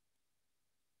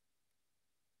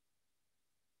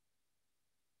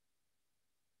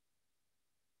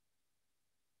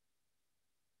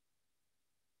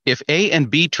 If A and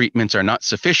B treatments are not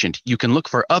sufficient, you can look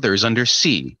for others under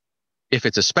C. If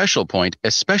it's a special point,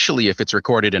 especially if it's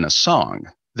recorded in a song,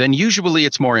 then usually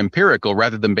it's more empirical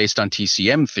rather than based on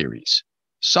TCM theories.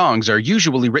 Songs are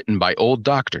usually written by old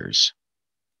doctors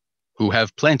who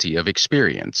have plenty of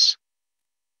experience.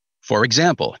 For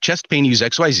example, chest pain use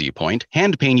XYZ point,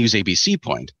 hand pain use ABC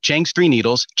point, Chang's 3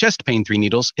 needles, chest pain 3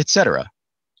 needles, etc.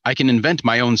 I can invent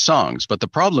my own songs, but the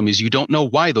problem is you don't know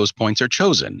why those points are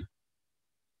chosen.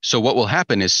 So what will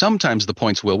happen is sometimes the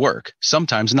points will work,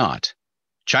 sometimes not.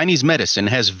 Chinese medicine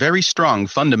has very strong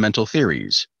fundamental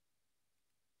theories.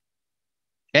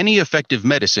 Any effective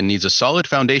medicine needs a solid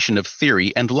foundation of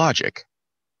theory and logic.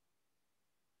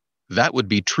 That would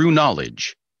be true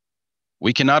knowledge.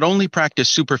 We cannot only practice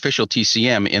superficial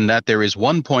TCM in that there is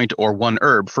one point or one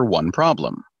herb for one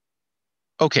problem.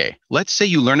 Okay, let's say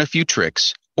you learn a few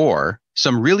tricks or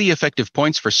some really effective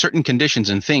points for certain conditions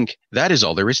and think that is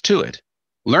all there is to it.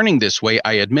 Learning this way,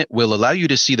 I admit, will allow you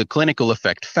to see the clinical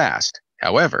effect fast.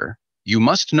 However, you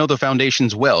must know the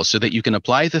foundations well so that you can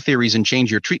apply the theories and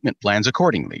change your treatment plans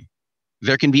accordingly.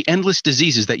 There can be endless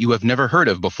diseases that you have never heard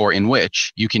of before in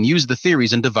which you can use the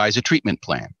theories and devise a treatment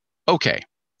plan. Okay.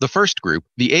 The first group,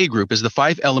 the A group, is the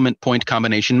 5-element point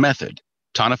combination method.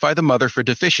 Tonify the mother for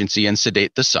deficiency and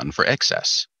sedate the son for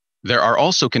excess. There are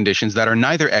also conditions that are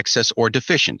neither excess or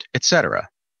deficient, etc.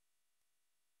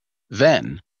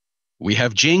 Then, we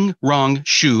have Jing, Rong,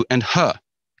 Shu, and He.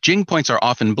 Jing points are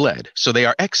often bled, so they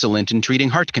are excellent in treating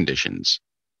heart conditions.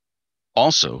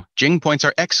 Also, Jing points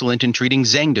are excellent in treating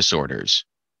Zhang disorders,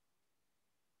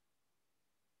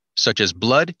 such as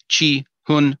blood, qi,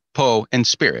 hun, po, and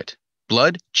spirit.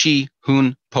 Blood, qi,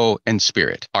 hun, po, and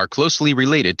spirit are closely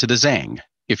related to the Zhang.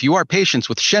 If you are patients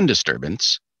with Shen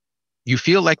disturbance, you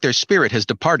feel like their spirit has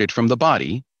departed from the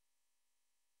body,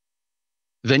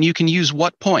 then you can use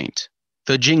what point?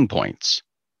 The Jing points.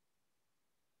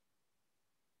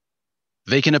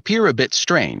 They can appear a bit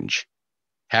strange,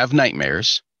 have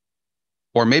nightmares,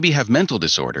 or maybe have mental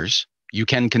disorders. You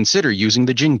can consider using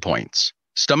the Jing points.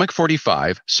 Stomach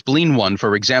 45, spleen 1,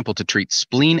 for example, to treat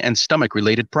spleen and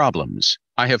stomach-related problems.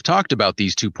 I have talked about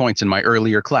these 2 points in my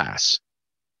earlier class.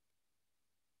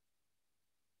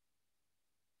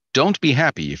 Don't be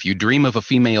happy if you dream of a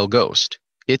female ghost.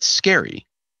 It's scary.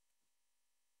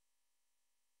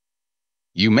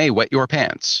 You may wet your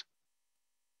pants.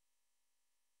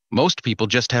 Most people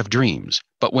just have dreams,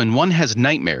 but when one has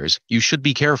nightmares, you should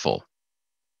be careful.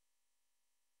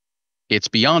 It's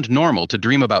beyond normal to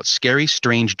dream about scary,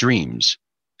 strange dreams,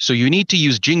 so you need to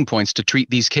use Jing points to treat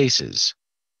these cases.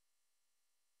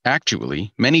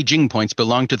 Actually, many Jing points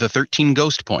belong to the 13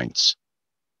 ghost points.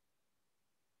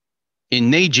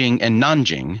 In Neijing and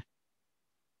Nanjing,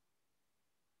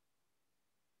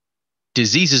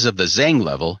 diseases of the Zhang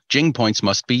level, Jing points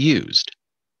must be used.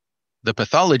 The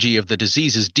pathology of the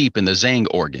disease is deep in the Zhang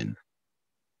organ.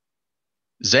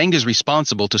 Zhang is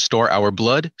responsible to store our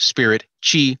blood, spirit,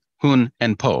 qi, hun,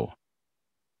 and po.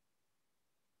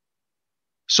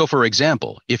 So for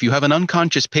example, if you have an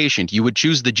unconscious patient, you would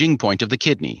choose the Jing point of the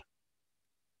kidney.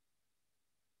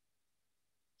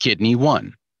 Kidney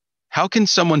 1. How can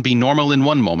someone be normal in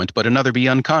one moment but another be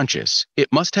unconscious? It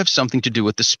must have something to do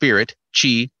with the spirit,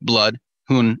 qi, blood,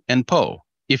 hun, and po.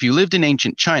 If you lived in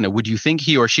ancient China, would you think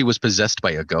he or she was possessed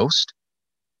by a ghost?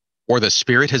 Or the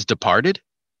spirit has departed?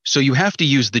 So you have to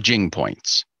use the Jing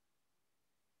points.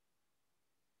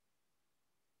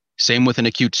 Same with an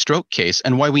acute stroke case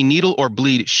and why we needle or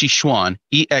bleed Sichuan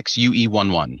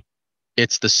EXUE11.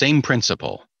 It's the same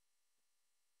principle.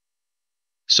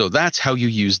 So that's how you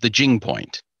use the Jing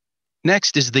point.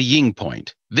 Next is the Ying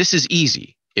point. This is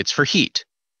easy. It's for heat.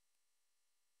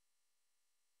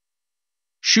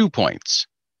 Shu points.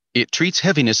 It treats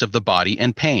heaviness of the body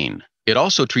and pain. It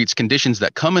also treats conditions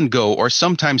that come and go or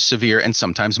sometimes severe and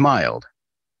sometimes mild.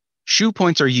 Shu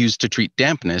points are used to treat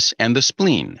dampness and the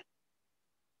spleen.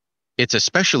 It's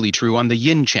especially true on the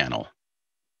yin channel.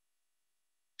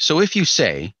 So if you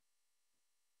say,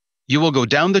 you will go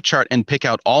down the chart and pick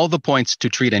out all the points to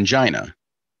treat angina.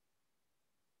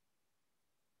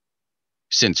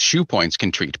 Since Shu points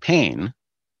can treat pain,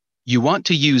 you want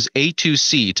to use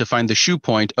A2C to find the Shu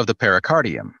point of the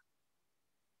pericardium.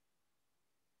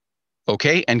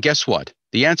 Okay, and guess what?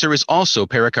 The answer is also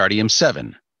pericardium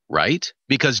 7, right?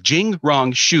 Because Jing,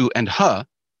 Rong, Shu, and He,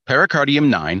 pericardium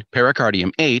 9,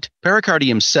 pericardium 8,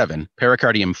 pericardium 7,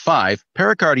 pericardium 5,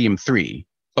 pericardium 3.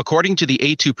 According to the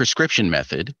A2 prescription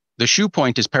method, the Shu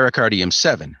point is pericardium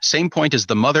 7, same point as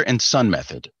the mother and son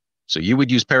method. So you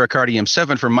would use pericardium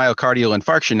 7 for myocardial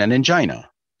infarction and angina.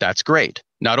 That's great.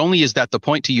 Not only is that the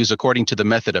point to use according to the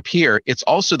method up here, it's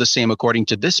also the same according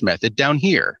to this method down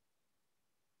here.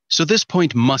 So this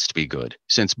point must be good,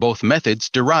 since both methods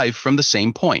derive from the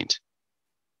same point.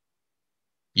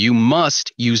 You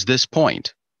must use this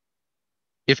point.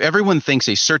 If everyone thinks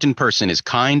a certain person is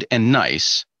kind and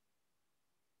nice,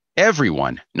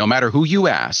 everyone, no matter who you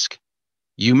ask,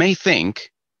 you may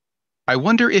think, I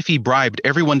wonder if he bribed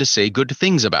everyone to say good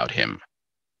things about him.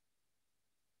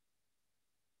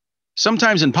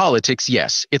 Sometimes in politics,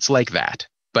 yes, it's like that.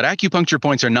 But acupuncture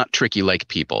points are not tricky like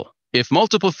people. If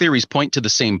multiple theories point to the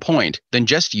same point, then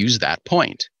just use that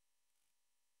point.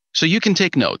 So you can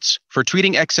take notes for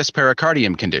treating excess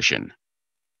pericardium condition.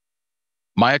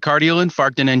 Myocardial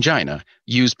infarct and angina,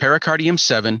 use pericardium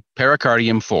 7,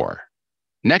 pericardium 4.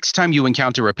 Next time you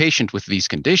encounter a patient with these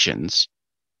conditions,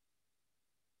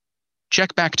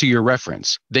 check back to your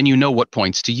reference, then you know what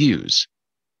points to use.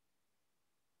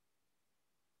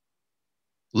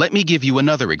 Let me give you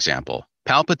another example,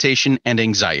 palpitation and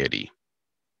anxiety.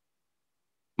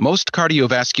 Most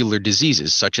cardiovascular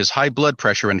diseases such as high blood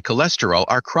pressure and cholesterol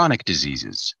are chronic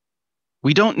diseases.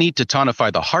 We don't need to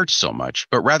tonify the heart so much,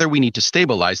 but rather we need to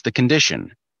stabilize the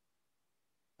condition.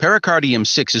 Pericardium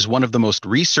 6 is one of the most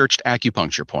researched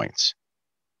acupuncture points.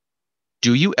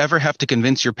 Do you ever have to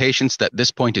convince your patients that this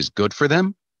point is good for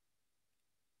them?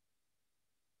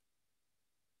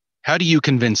 How do you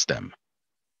convince them?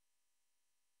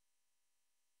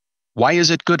 Why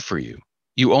is it good for you?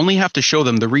 You only have to show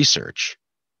them the research.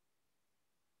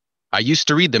 I used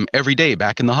to read them every day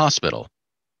back in the hospital.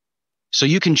 So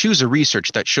you can choose a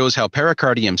research that shows how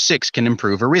pericardium 6 can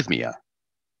improve arrhythmia.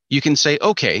 You can say,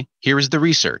 okay, here is the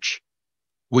research.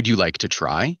 Would you like to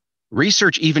try?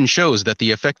 Research even shows that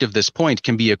the effect of this point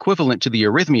can be equivalent to the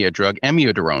arrhythmia drug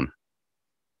amiodarone.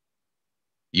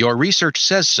 Your research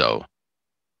says so.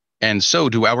 And so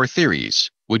do our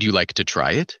theories. Would you like to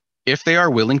try it? If they are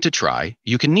willing to try,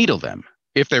 you can needle them.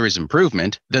 If there is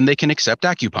improvement, then they can accept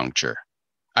acupuncture.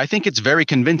 I think it's very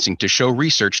convincing to show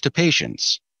research to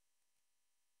patients.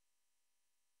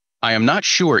 I am not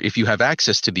sure if you have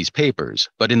access to these papers,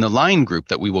 but in the line group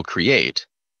that we will create,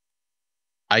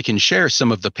 I can share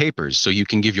some of the papers so you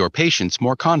can give your patients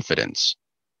more confidence.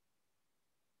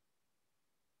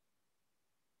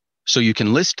 So you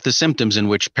can list the symptoms in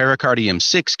which pericardium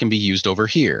 6 can be used over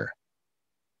here.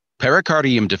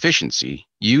 Pericardium deficiency,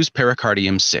 use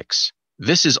pericardium 6.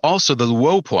 This is also the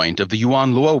Luo point of the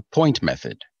Yuan Luo point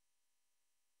method.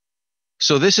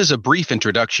 So this is a brief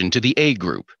introduction to the A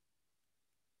group.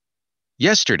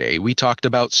 Yesterday, we talked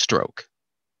about stroke.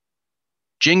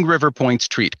 Jing River points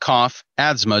treat cough,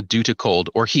 asthma due to cold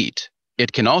or heat.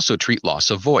 It can also treat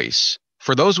loss of voice.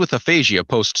 For those with aphasia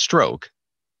post-stroke,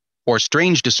 or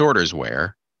strange disorders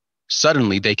where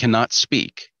suddenly they cannot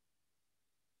speak.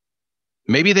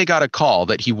 Maybe they got a call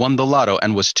that he won the lotto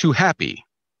and was too happy.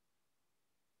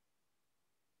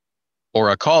 Or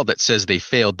a call that says they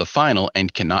failed the final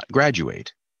and cannot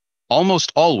graduate.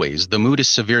 Almost always, the mood is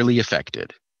severely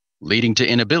affected, leading to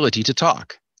inability to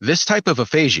talk. This type of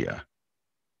aphasia.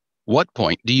 What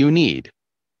point do you need?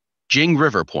 Jing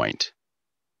River point.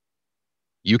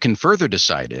 You can further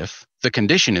decide if the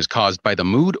condition is caused by the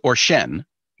mood or shen,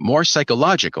 more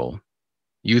psychological.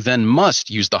 You then must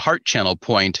use the heart channel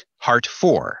point, heart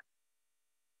 4.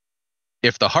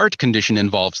 If the heart condition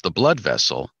involves the blood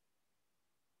vessel,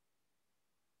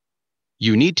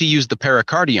 you need to use the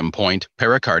pericardium point,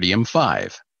 pericardium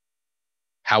 5.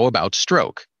 How about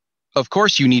stroke? Of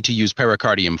course, you need to use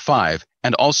pericardium 5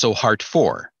 and also heart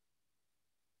 4.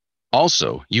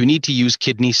 Also, you need to use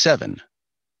kidney 7.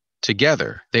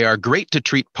 Together, they are great to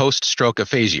treat post-stroke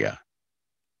aphasia.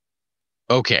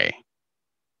 Okay.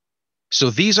 So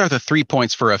these are the 3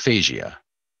 points for aphasia.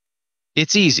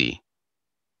 It's easy.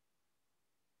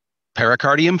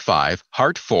 Pericardium 5,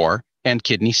 heart 4, and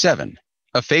kidney 7.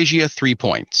 Aphasia 3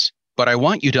 points. But I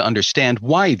want you to understand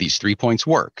why these 3 points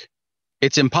work.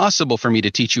 It's impossible for me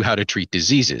to teach you how to treat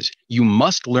diseases. You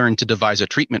must learn to devise a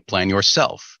treatment plan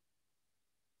yourself.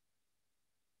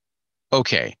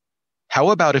 Okay. How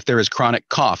about if there is chronic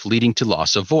cough leading to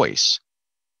loss of voice?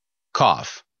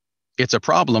 Cough. It's a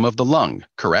problem of the lung,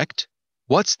 correct?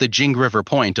 What's the Jing River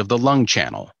point of the lung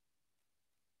channel?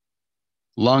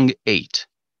 Lung 8.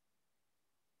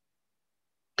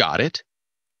 Got it?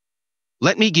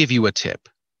 Let me give you a tip.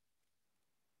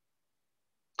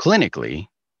 Clinically,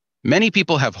 many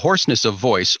people have hoarseness of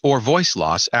voice or voice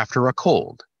loss after a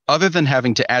cold, other than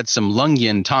having to add some lung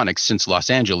yin tonics since Los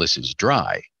Angeles is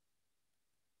dry.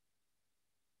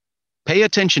 Pay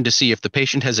attention to see if the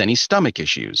patient has any stomach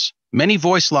issues. Many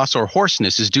voice loss or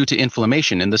hoarseness is due to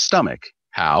inflammation in the stomach.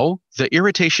 How? The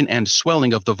irritation and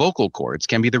swelling of the vocal cords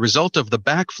can be the result of the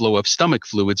backflow of stomach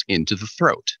fluids into the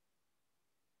throat.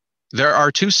 There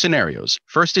are two scenarios.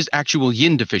 First is actual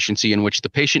yin deficiency in which the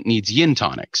patient needs yin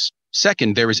tonics.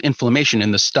 Second, there is inflammation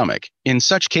in the stomach. In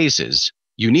such cases,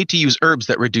 you need to use herbs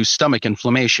that reduce stomach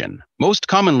inflammation. Most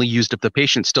commonly used if the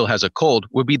patient still has a cold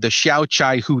would be the Xiao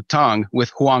Chai Hu Tang with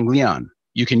Huang Lian.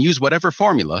 You can use whatever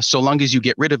formula so long as you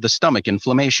get rid of the stomach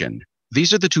inflammation.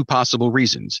 These are the two possible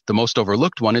reasons. The most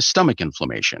overlooked one is stomach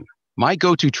inflammation. My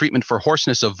go-to treatment for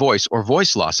hoarseness of voice or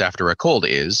voice loss after a cold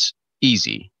is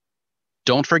easy.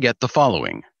 Don't forget the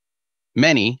following.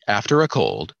 Many, after a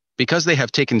cold, because they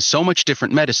have taken so much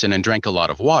different medicine and drank a lot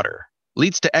of water,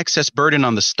 leads to excess burden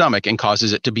on the stomach and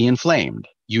causes it to be inflamed.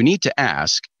 You need to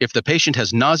ask if the patient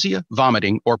has nausea,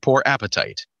 vomiting, or poor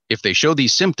appetite. If they show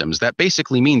these symptoms, that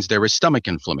basically means there is stomach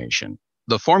inflammation.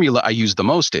 The formula I use the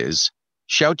most is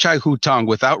Xiao Chai Hu Tang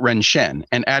without Ren Shen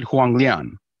and add Huang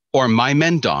Lian, or Mai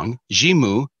Men Dong,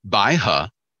 Jimu, Bai He.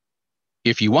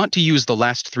 If you want to use the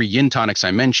last three yin tonics I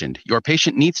mentioned, your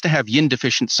patient needs to have yin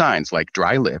deficient signs like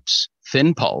dry lips,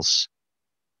 thin pulse.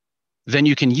 Then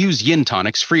you can use yin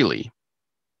tonics freely.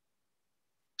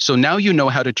 So now you know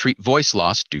how to treat voice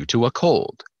loss due to a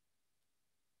cold.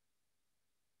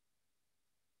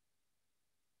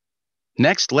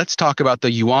 Next, let's talk about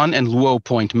the Yuan and Luo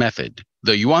point method.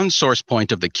 The Yuan source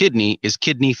point of the kidney is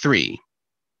kidney 3.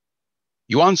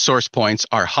 Yuan source points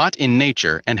are hot in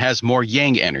nature and has more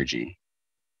yang energy,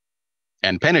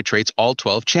 and penetrates all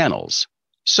 12 channels.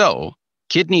 So,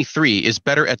 kidney 3 is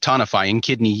better at tonifying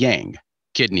kidney yang.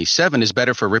 Kidney 7 is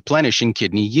better for replenishing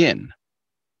kidney yin.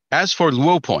 As for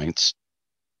Luo points,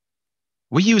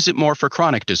 we use it more for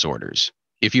chronic disorders.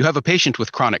 If you have a patient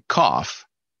with chronic cough,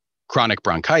 chronic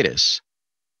bronchitis,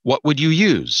 what would you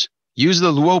use? Use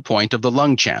the Luo point of the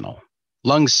lung channel.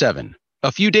 Lung 7.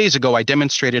 A few days ago I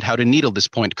demonstrated how to needle this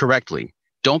point correctly.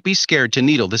 Don't be scared to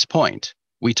needle this point.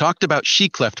 We talked about Shi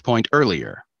cleft point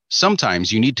earlier.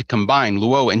 Sometimes you need to combine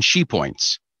Luo and Shi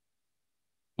points.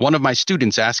 One of my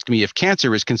students asked me if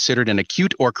cancer is considered an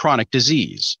acute or chronic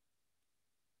disease.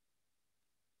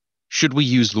 Should we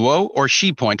use Luo or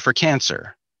Shi point for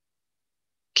cancer?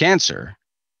 Cancer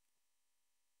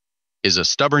is a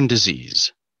stubborn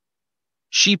disease.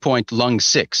 Shi point lung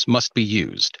 6 must be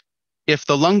used. If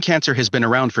the lung cancer has been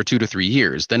around for 2 to 3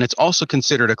 years, then it's also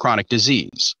considered a chronic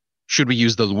disease. Should we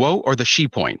use the Luo or the Shi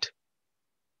point?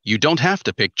 You don't have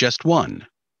to pick just one.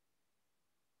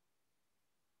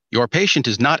 Your patient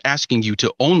is not asking you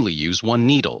to only use one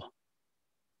needle.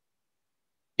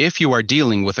 If you are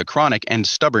dealing with a chronic and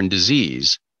stubborn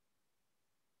disease,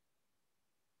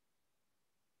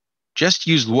 just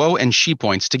use Luo and Shi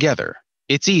points together.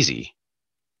 It's easy.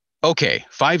 Okay,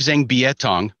 5 Zheng Bie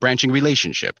Tong branching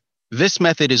relationship. This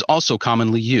method is also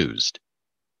commonly used.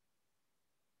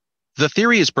 The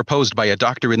theory is proposed by a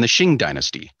doctor in the Qing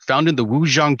dynasty, found in the Wu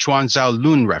Zhang Chuan Zhao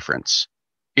Lun reference.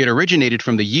 It originated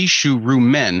from the Yi Shu Ru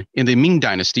Men in the Ming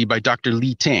dynasty by Dr.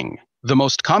 Li Ting. The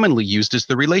most commonly used is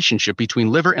the relationship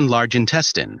between liver and large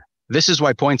intestine. This is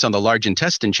why points on the large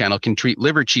intestine channel can treat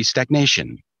liver qi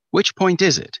stagnation. Which point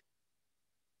is it?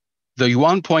 The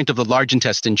Yuan point of the large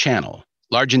intestine channel,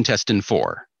 large intestine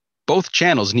 4. Both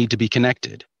channels need to be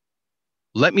connected.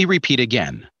 Let me repeat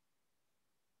again.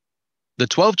 The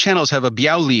 12 channels have a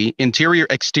Biao-Li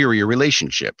interior-exterior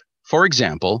relationship. For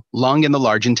example, lung in the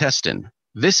large intestine.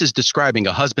 This is describing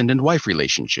a husband and wife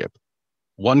relationship.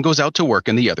 One goes out to work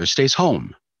and the other stays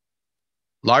home.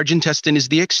 Large intestine is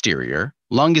the exterior,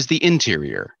 lung is the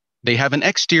interior. They have an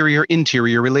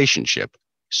exterior-interior relationship.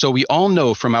 So we all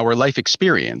know from our life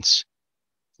experience.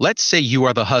 Let's say you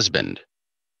are the husband.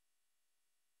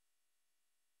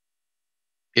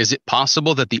 Is it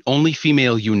possible that the only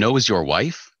female you know is your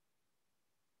wife?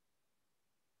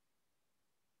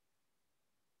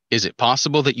 Is it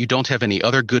possible that you don't have any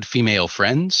other good female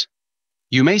friends?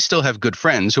 You may still have good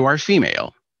friends who are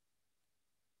female.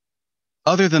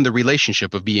 Other than the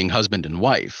relationship of being husband and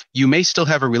wife, you may still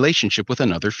have a relationship with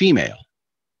another female.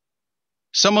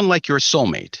 Someone like your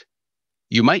soulmate.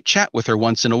 You might chat with her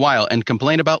once in a while and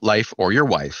complain about life or your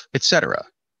wife, etc.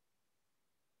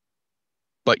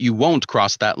 But you won't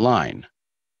cross that line.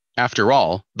 After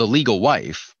all, the legal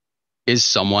wife is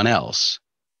someone else.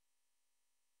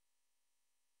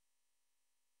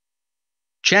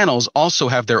 Channels also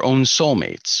have their own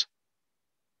soulmates.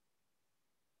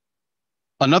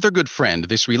 Another good friend,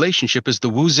 this relationship is the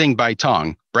Wu Xing Bai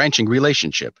Tong branching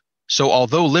relationship. So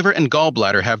although liver and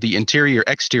gallbladder have the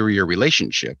interior-exterior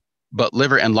relationship, but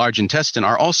liver and large intestine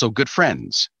are also good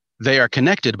friends. They are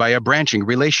connected by a branching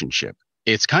relationship.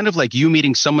 It's kind of like you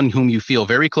meeting someone whom you feel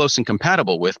very close and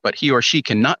compatible with, but he or she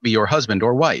cannot be your husband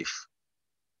or wife.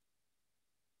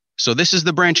 So this is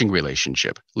the branching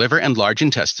relationship. Liver and large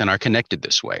intestine are connected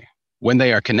this way. When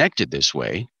they are connected this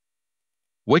way,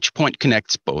 Which point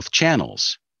connects both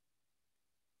channels?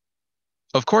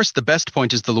 Of course, the best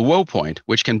point is the Luo point,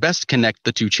 which can best connect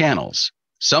the two channels.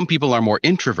 Some people are more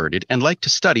introverted and like to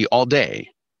study all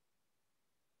day.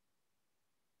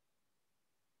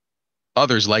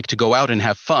 Others like to go out and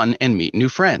have fun and meet new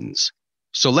friends.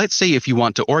 So let's say if you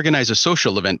want to organize a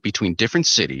social event between different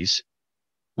cities,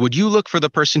 would you look for the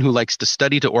person who likes to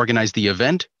study to organize the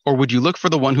event, or would you look for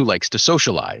the one who likes to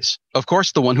socialize? Of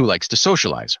course, the one who likes to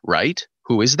socialize, right?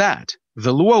 Who is that?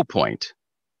 The Luo point.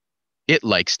 It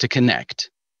likes to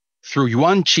connect. Through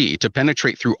Yuan Qi to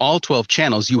penetrate through all 12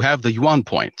 channels, you have the Yuan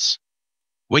points.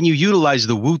 When you utilize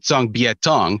the Wuzong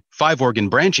Bietong 5-organ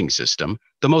branching system,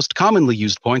 the most commonly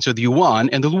used points are the Yuan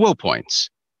and the Luo points.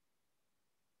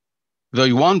 The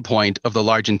Yuan point of the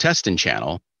large intestine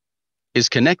channel is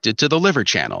connected to the liver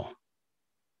channel.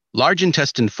 Large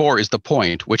intestine 4 is the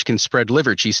point which can spread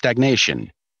liver qi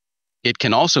stagnation. It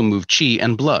can also move qi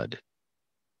and blood.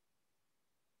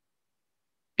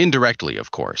 Indirectly,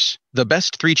 of course. The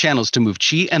best 3 channels to move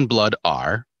qi and blood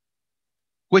are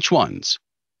which ones?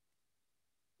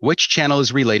 Which channel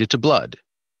is related to blood?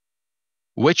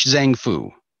 Which Zhang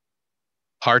Fu?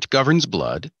 Heart governs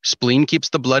blood, spleen keeps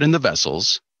the blood in the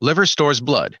vessels, liver stores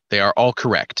blood. They are all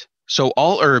correct. So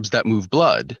all herbs that move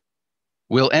blood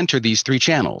will enter these 3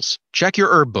 channels. Check your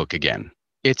herb book again.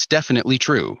 It's definitely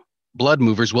true. Blood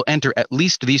movers will enter at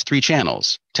least these 3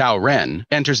 channels. Tao Ren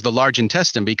enters the large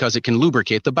intestine because it can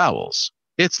lubricate the bowels.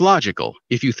 It's logical.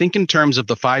 If you think in terms of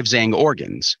the 5 Zhang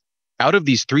organs, out of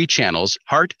these 3 channels,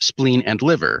 heart, spleen, and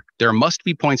liver, there must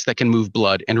be points that can move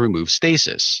blood and remove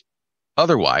stasis.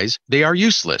 Otherwise, they are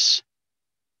useless.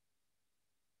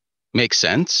 Make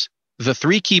sense? The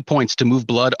 3 key points to move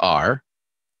blood are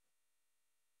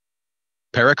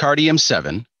pericardium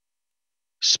 7,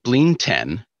 spleen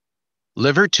 10,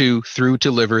 liver 2 through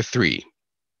to liver 3.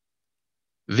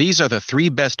 These are the 3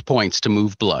 best points to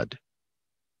move blood.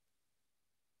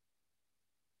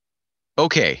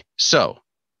 Okay, so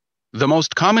the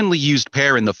most commonly used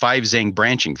pair in the 5 Zhang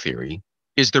branching theory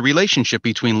is the relationship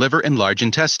between liver and large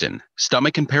intestine,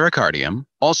 stomach and pericardium,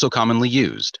 also commonly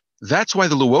used. That's why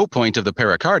the Luo point of the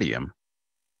pericardium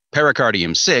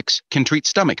 6, can treat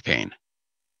stomach pain.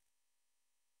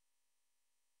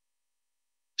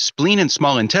 Spleen and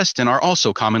small intestine are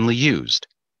also commonly used.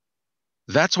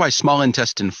 That's why small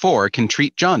intestine 4 can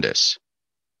treat jaundice.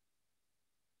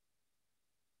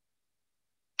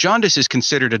 Jaundice is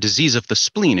considered a disease of the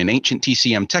spleen in ancient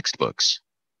TCM textbooks.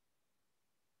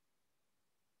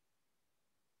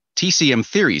 TCM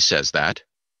theory says that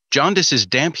jaundice is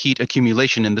damp heat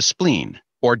accumulation in the spleen,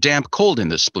 or damp cold in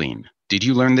the spleen. Did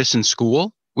you learn this in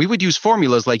school? We would use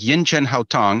formulas like yin chen hao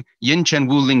tong, yin chen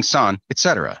wu ling san,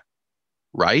 etc.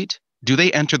 Right? Do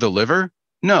they enter the liver?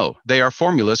 No, they are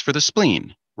formulas for the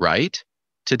spleen, right?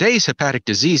 Today's hepatic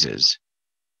diseases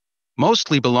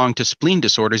mostly belong to spleen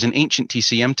disorders in ancient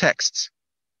TCM texts.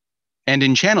 And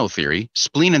in channel theory,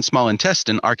 spleen and small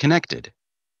intestine are connected.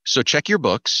 So check your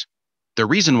books. The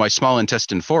reason why small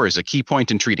intestine 4 is a key point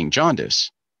in treating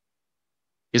jaundice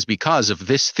is because of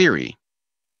this theory.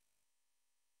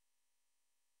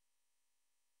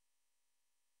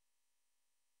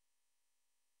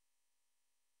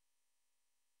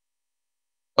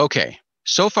 Okay,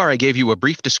 so far I gave you a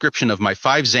brief description of my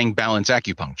 5 Zhang Balance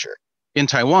Acupuncture. In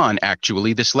Taiwan,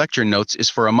 actually, this lecture notes is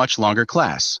for a much longer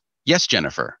class. Yes,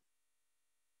 Jennifer.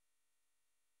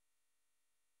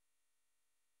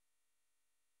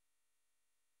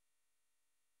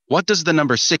 What does the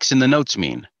number 6 in the notes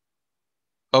mean?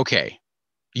 Okay,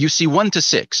 you see 1 to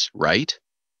 6, right?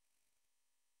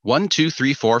 1, 2,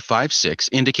 3, 4, 5, 6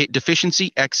 indicate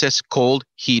deficiency, excess, cold,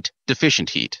 heat, deficient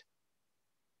heat.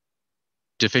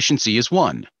 Deficiency is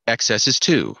 1, excess is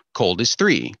 2, cold is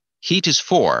 3, heat is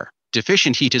 4,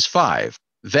 deficient heat is 5,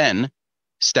 then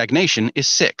stagnation is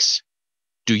 6.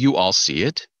 Do you all see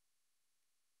it?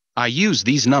 I use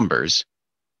these numbers,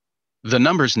 the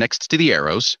numbers next to the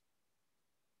arrows.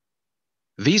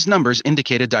 These numbers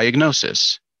indicate a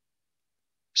diagnosis.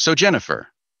 So Jennifer,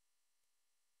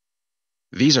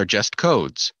 these are just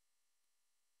codes.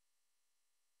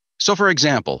 So for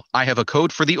example, I have a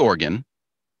code for the organ,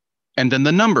 and then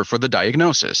the number for the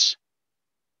diagnosis.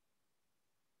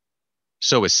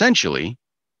 So essentially,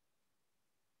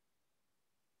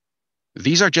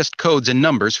 these are just codes and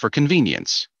numbers for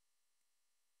convenience.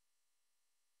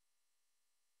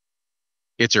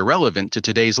 It's irrelevant to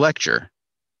today's lecture.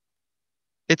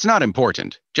 It's not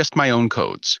important, just my own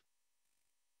codes.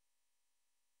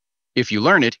 If you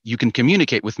learn it, you can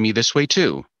communicate with me this way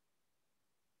too.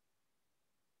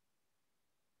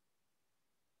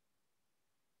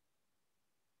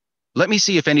 Let me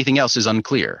see if anything else is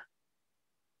unclear.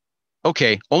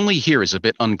 Okay, only here is a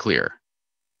bit unclear.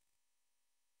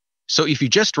 So if you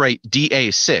just write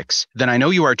DA6, then I know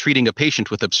you are treating a patient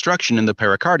with obstruction in the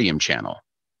pericardium channel.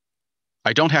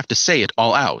 I don't have to say it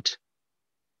all out.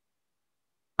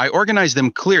 I organize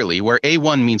them clearly where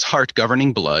A1 means heart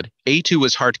governing blood, A2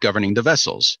 is heart governing the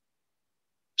vessels.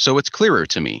 So it's clearer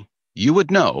to me. You would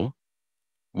know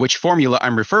which formula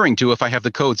I'm referring to if I have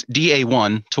the codes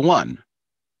DA1 to 1.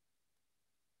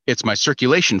 It's my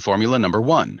circulation formula number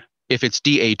 1. If it's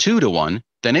DA2 to 1,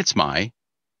 then it's my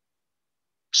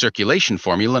circulation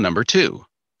formula number 2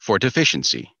 for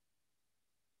deficiency.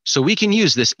 So we can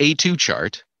use this A2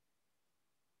 chart,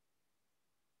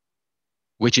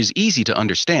 which is easy to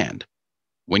understand.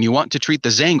 When you want to treat the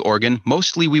Zhang organ,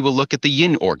 mostly we will look at the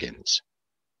yin organs.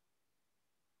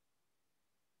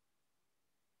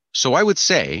 So I would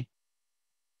say,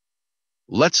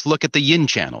 let's look at the yin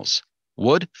channels: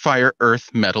 wood, fire,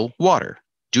 earth, metal, water.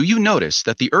 Do you notice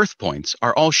that the earth points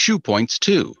are all shu points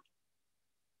too?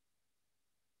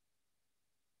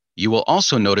 You will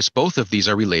also notice both of these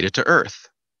are related to earth.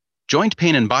 Joint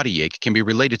pain and body ache can be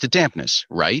related to dampness,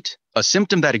 right? A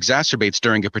symptom that exacerbates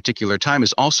during a particular time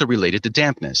is also related to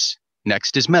dampness.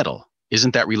 Next is metal.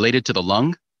 Isn't that related to the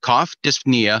lung? Cough,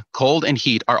 dyspnea, cold, and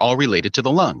heat are all related to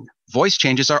the lung. Voice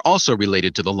changes are also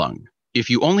related to the lung. If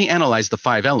you only analyze the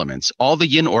 5 elements, all the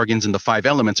yin organs in the 5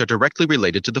 elements are directly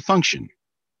related to the function.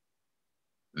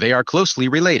 They are closely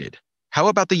related. How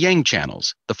about the yang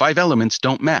channels? The 5 elements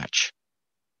don't match.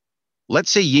 Let's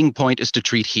say yin point is to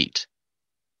treat heat.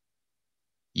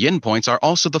 Yin points are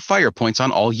also the fire points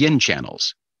on all yin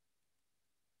channels.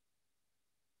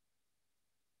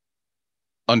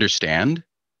 Understand?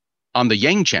 On the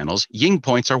yang channels, yin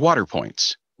points are water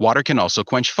points. Water can also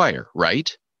quench fire,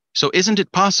 right? So isn't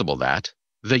it possible that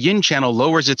the yin channel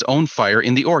lowers its own fire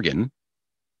in the organ,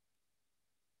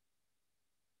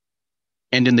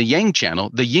 and in the yang channel,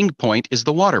 the yin point is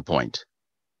the water point?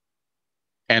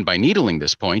 And by needling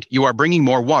this point, you are bringing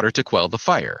more water to quell the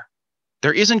fire.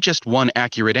 There isn't just one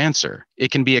accurate answer. It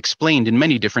can be explained in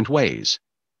many different ways.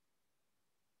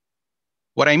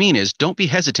 What I mean is, don't be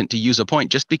hesitant to use a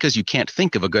point just because you can't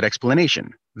think of a good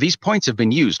explanation. These points have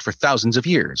been used for thousands of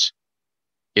years.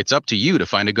 It's up to you to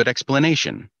find a good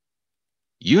explanation.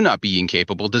 You not being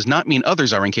capable does not mean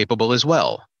others are incapable as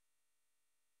well.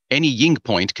 Any yin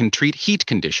point can treat heat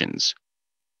conditions.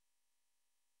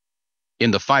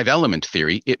 In the 5-element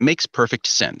theory, it makes perfect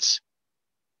sense.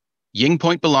 Yin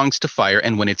point belongs to fire,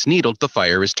 and when it's needled, the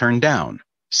fire is turned down.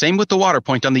 Same with the water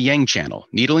point on the yang channel.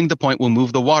 Needling the point will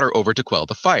move the water over to quell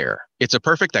the fire. It's a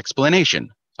perfect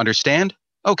explanation. Understand?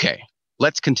 Okay,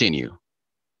 let's continue.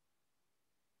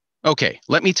 Okay,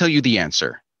 let me tell you the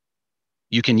answer.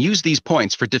 You can use these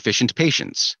points for deficient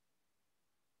patients.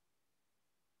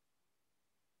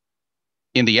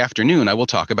 In the afternoon, I will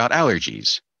talk about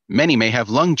allergies. Many may have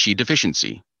lung qi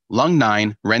deficiency, lung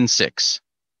 9, Ren 6.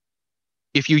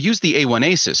 If you use the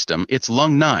A1A system, it's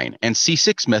lung 9, and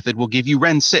C6 method will give you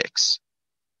Ren 6.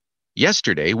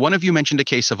 Yesterday, one of you mentioned a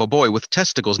case of a boy with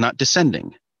testicles not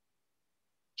descending.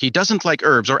 He doesn't like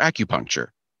herbs or acupuncture.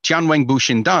 Tianwen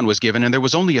Bushin Dan was given and there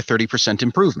was only a 30%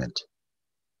 improvement.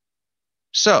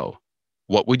 So,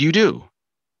 what would you do?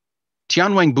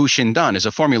 Tianwen Bushin Dan is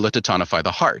a formula to tonify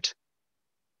the heart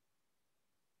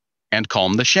and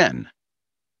calm the shen.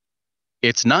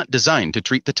 It's not designed to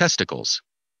treat the testicles.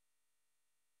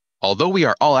 Although we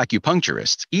are all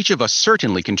acupuncturists, each of us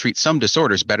certainly can treat some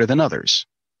disorders better than others.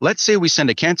 Let's say we send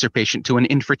a cancer patient to an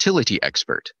infertility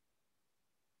expert.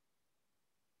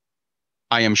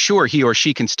 I am sure he or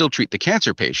she can still treat the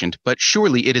cancer patient, but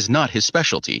surely it is not his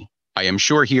specialty. I am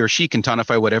sure he or she can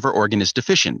tonify whatever organ is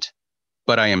deficient.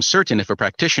 But I am certain if a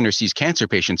practitioner sees cancer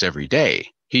patients every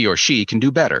day, he or she can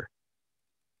do better.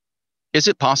 Is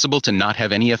it possible to not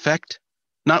have any effect?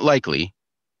 Not likely,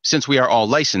 since we are all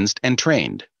licensed and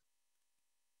trained.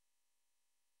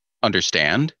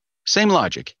 Understand? Same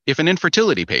logic. If an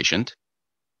infertility patient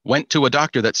went to a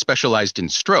doctor that specialized in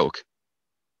stroke,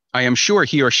 I am sure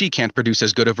he or she can't produce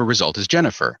as good of a result as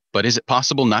Jennifer. But is it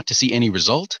possible not to see any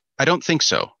result? I don't think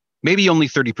so. Maybe only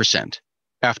 30%.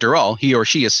 After all, he or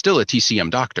she is still a TCM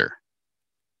doctor.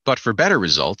 But for better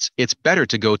results, it's better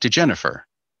to go to Jennifer,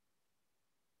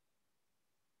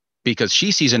 because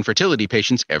she sees infertility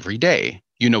patients every day.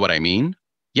 You know what I mean?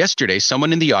 Yesterday,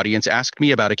 someone in the audience asked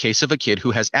me about a case of a kid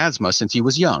who has asthma since he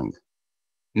was young.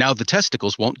 Now the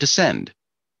testicles won't descend.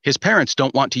 His parents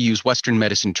don't want to use Western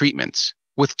medicine treatments.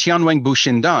 With Tianwen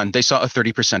Bushin Dan, they saw a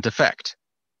 30% effect.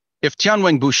 If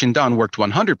Tianwen Bushin Dan worked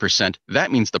 100%,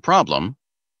 that means the problem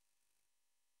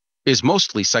is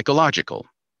mostly psychological.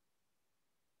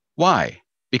 Why?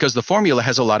 Because the formula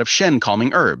has a lot of shen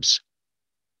calming herbs.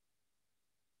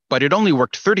 But it only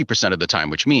worked 30% of the time,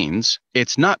 which means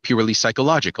it's not purely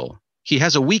psychological. He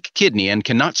has a weak kidney and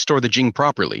cannot store the Jing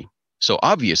properly. So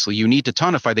obviously you need to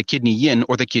tonify the kidney yin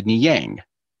or the kidney yang.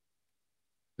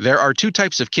 There are two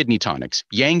types of kidney tonics,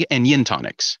 yang and yin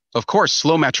tonics. Of course,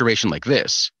 slow maturation like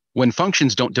this, when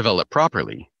functions don't develop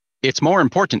properly, it's more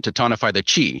important to tonify the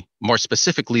qi, more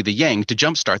specifically the yang, to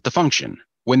jumpstart the function.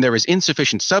 When there is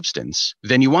insufficient substance,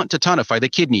 then you want to tonify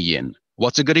the kidney yin.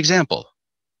 What's a good example?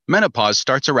 Menopause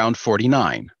starts around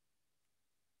 49.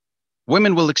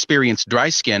 Women will experience dry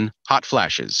skin, hot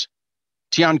flashes.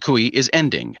 Tian Kui is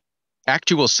ending.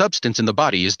 Actual substance in the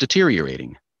body is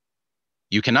deteriorating.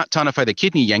 You cannot tonify the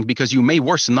kidney yang because you may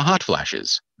worsen the hot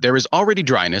flashes. There is already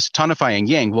dryness. Tonifying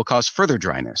yang will cause further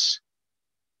dryness.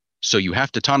 So you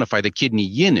have to tonify the kidney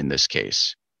yin in this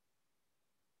case.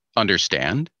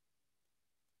 Understand?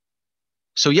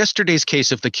 So yesterday's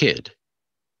case of the kid.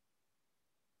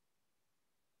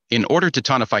 In order to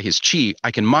tonify his qi,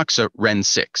 I can moxa Ren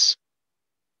 6.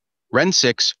 Ren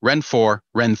 6, Ren 4,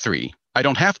 Ren 3. I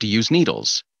don't have to use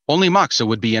needles. Only moxa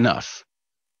would be enough.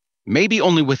 Maybe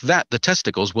only with that the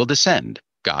testicles will descend.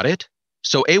 Got it?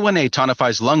 So A1A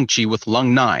tonifies lung qi with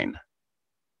lung 9.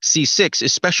 C6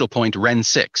 is special point Ren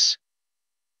 6.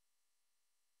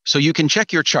 So you can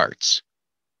check your charts.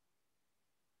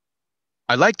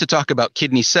 I like to talk about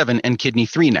kidney 7 and kidney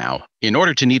 3 now. In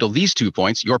order to needle these 2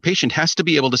 points, your patient has to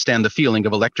be able to stand the feeling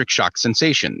of electric shock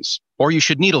sensations, or you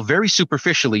should needle very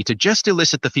superficially to just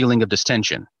elicit the feeling of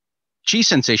distension. Qi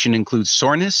sensation includes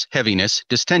soreness, heaviness,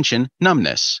 distension,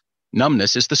 numbness.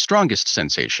 Numbness is the strongest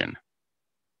sensation.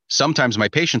 Sometimes my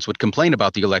patients would complain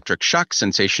about the electric shock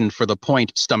sensation for the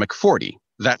point stomach 40.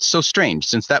 That's so strange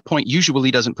since that point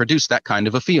usually doesn't produce that kind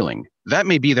of a feeling. That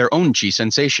may be their own qi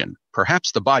sensation.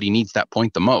 Perhaps the body needs that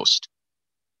point the most.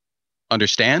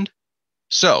 Understand?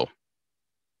 So,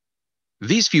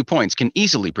 these few points can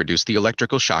easily produce the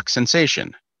electrical shock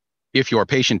sensation. If your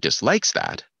patient dislikes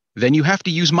that, then you have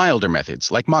to use milder methods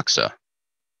like moxa.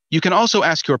 You can also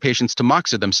ask your patients to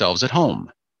moxa themselves at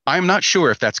home. I'm not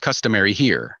sure if that's customary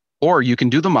here, or you can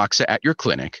do the moxa at your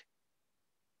clinic.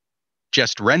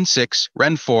 Just Ren 6,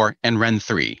 Ren 4, and Ren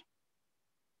 3.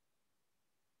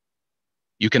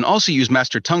 You can also use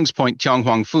Master Tung's point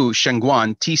Tianghuang Fu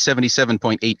Shengguan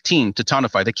T77.18 to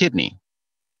tonify the kidney.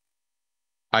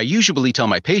 I usually tell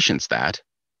my patients that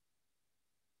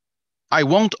I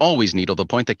won't always needle the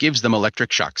point that gives them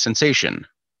electric shock sensation.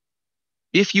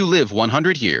 If you live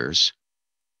 100 years,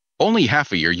 only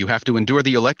half a year you have to endure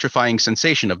the electrifying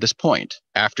sensation of this point.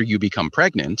 After you become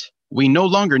pregnant, we no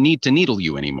longer need to needle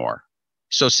you anymore.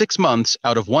 So 6 months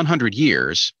out of 100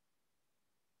 years,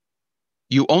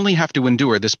 you only have to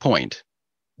endure this point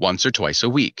once or twice a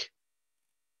week.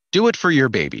 Do it for your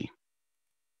baby.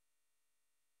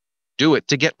 Do it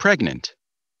to get pregnant.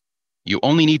 You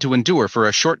only need to endure for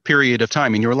a short period of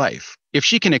time in your life. If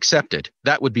she can accept it,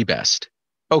 that would be best.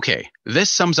 Okay,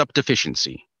 this sums up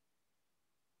deficiency.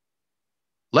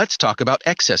 Let's talk about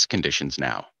excess conditions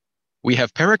now. We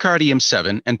have pericardium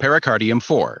 7 and pericardium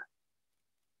 4.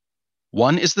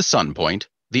 One is the sun point,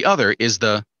 the other is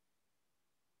the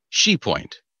she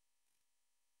point.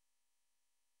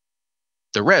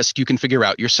 The rest you can figure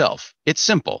out yourself. It's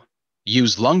simple.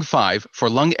 Use lung 5 for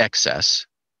lung excess,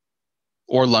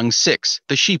 or lung 6,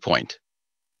 the she point.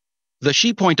 The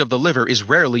she point of the liver is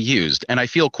rarely used and I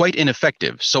feel quite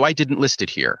ineffective, so I didn't list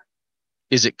it here.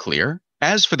 Is it clear?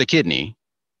 As for the kidney,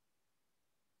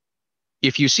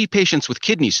 if you see patients with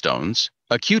kidney stones,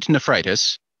 acute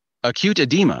nephritis, acute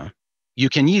edema, you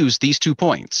can use these 2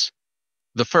 points.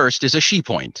 The first is a she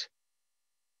point.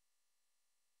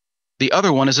 The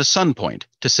other one is a sun point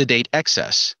to sedate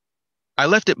excess. I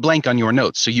left it blank on your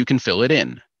notes so you can fill it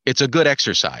in. It's a good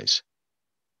exercise.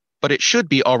 But it should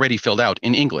be already filled out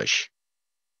in English.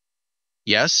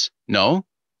 Yes? No?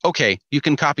 Okay, you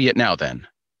can copy it now then.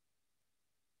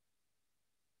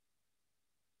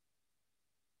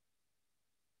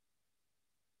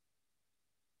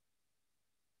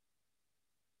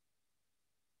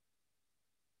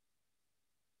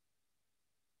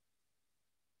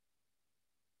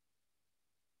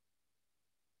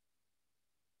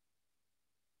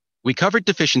 We covered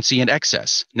deficiency and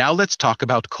excess. Now let's talk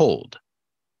about cold.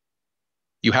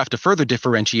 You have to further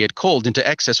differentiate cold into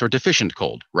excess or deficient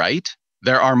cold, right?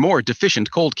 There are more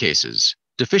deficient cold cases.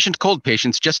 Deficient cold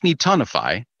patients just need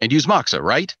tonify and use moxa,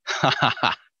 right? Ha ha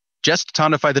ha. Just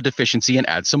tonify the deficiency and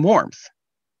add some warmth.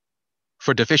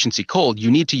 For deficiency cold,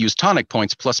 you need to use tonic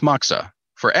points plus moxa.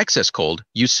 For excess cold,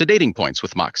 use sedating points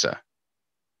with moxa.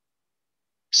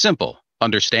 Simple.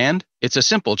 Understand? It's a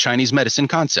simple Chinese medicine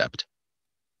concept.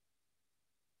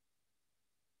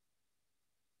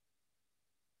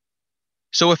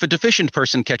 So if a deficient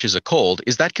person catches a cold,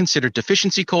 is that considered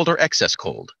deficiency cold or excess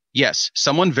cold? Yes,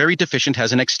 someone very deficient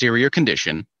has an exterior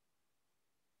condition,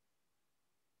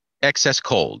 excess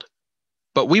cold.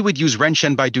 But we would use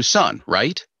Ren-Shen by Dusan,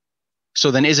 right?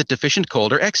 So then is it deficient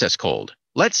cold or excess cold?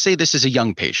 Let's say this is a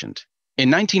young patient.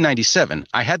 In 1997,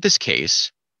 I had this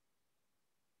case.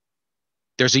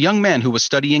 There's a young man who was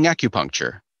studying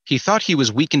acupuncture. He thought he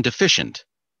was weak and deficient.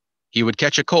 He would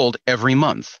catch a cold every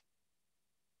month.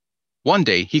 One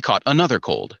day, he caught another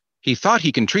cold. He thought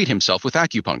he can treat himself with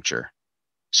acupuncture.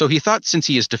 So he thought since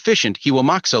he is deficient, he will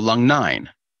moxa lung 9.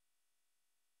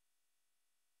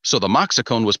 So the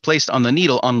moxicone was placed on the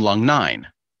needle on lung 9.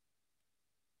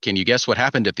 Can you guess what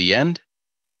happened at the end?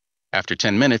 After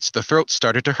 10 minutes, the throat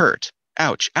started to hurt.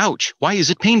 Ouch, ouch, why is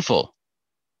it painful?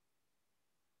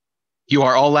 You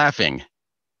are all laughing.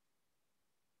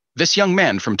 This young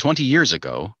man from 20 years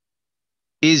ago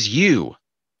is you.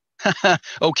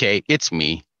 Okay, it's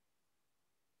me.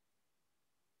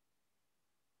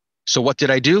 So what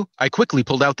did I do? I quickly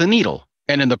pulled out the needle,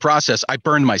 and in the process, I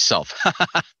burned myself.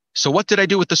 So what did I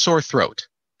do with the sore throat?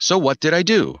 So what did I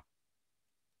do?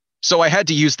 So I had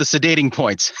to use the sedating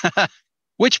points.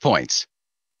 Which points?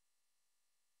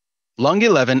 Lung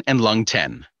 11 and lung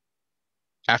 10.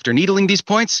 After needling these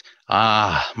points,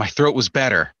 my throat was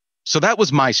better. So that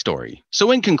was my story.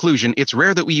 So in conclusion, it's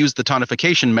rare that we use the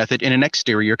tonification method in an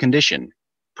exterior condition.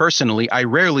 Personally, I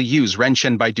rarely use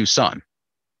Ren-Shen by Dusan.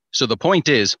 So the point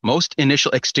is, most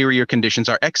initial exterior conditions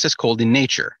are excess cold in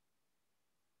nature.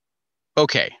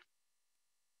 Okay.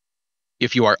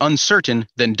 If you are uncertain,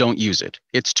 then don't use it.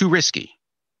 It's too risky.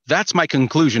 That's my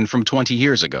conclusion from 20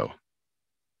 years ago.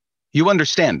 You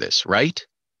understand this, right?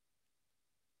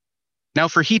 Now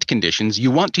for heat conditions,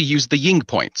 you want to use the Ying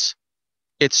points.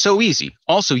 It's so easy.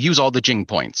 Also use all the Jing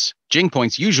points. Jing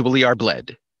points usually are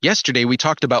bled. Yesterday we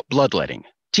talked about bloodletting.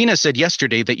 Tina said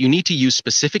yesterday that you need to use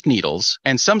specific needles,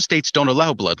 and some states don't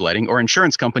allow bloodletting or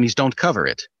insurance companies don't cover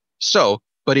it.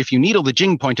 But if you needle the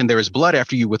Jing point and there is blood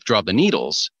after you withdraw the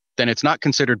needles, then it's not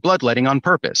considered bloodletting on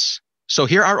purpose. So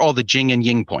here are all the Jing and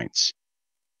Ying points.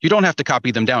 You don't have to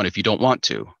copy them down if you don't want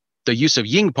to. The use of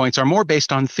Ying points are more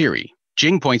based on theory.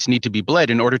 Jing points need to be bled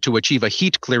in order to achieve a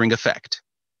heat-clearing effect.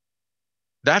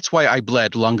 That's why I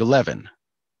bled lung 11.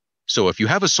 So if you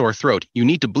have a sore throat, you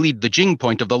need to bleed the Jing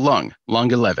point of the lung,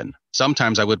 lung 11.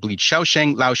 Sometimes I would bleed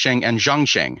Shaosheng, Laosheng, and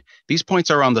Zhangsheng. These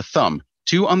points are on the thumb,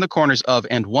 2 on the corners of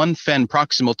and 1 fen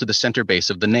proximal to the center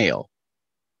base of the nail.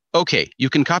 Okay,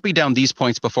 you can copy down these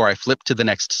points before I flip to the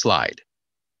next slide.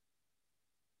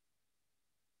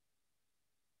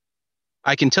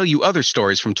 I can tell you other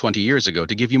stories from 20 years ago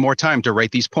to give you more time to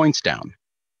write these points down.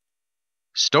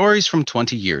 Stories from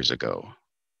 20 years ago.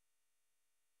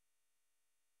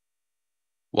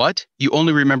 What? You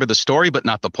only remember the story but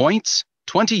not the points?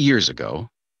 20 years ago,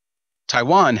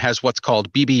 Taiwan has what's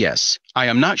called BBS. I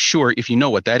am not sure if you know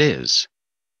what that is.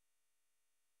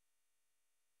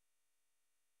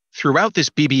 Throughout this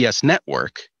BBS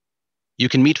network, you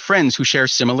can meet friends who share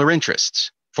similar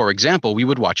interests. For example, we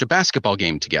would watch a basketball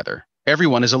game together.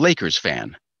 Everyone is a Lakers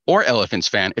fan, or Elephants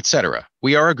fan, etc.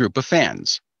 We are a group of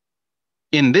fans.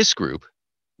 In this group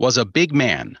was a big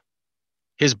man.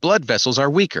 His blood vessels are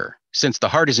weaker. Since the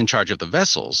heart is in charge of the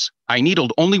vessels, I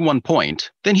needled only 1 point,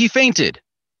 then he fainted.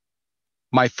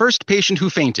 My first patient who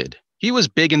fainted, he was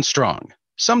big and strong.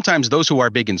 Sometimes those who are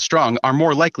big and strong are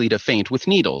more likely to faint with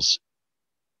needles.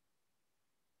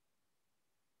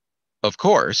 Of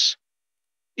course,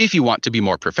 if you want to be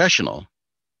more professional,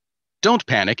 don't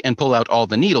panic and pull out all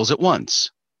the needles at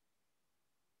once.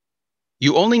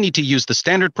 You only need to use the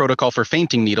standard protocol for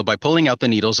fainting needle by pulling out the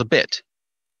needles a bit.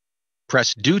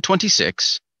 Press Do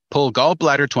 26, pull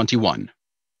gallbladder 21.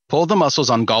 Pull the muscles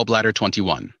on gallbladder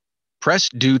 21. Press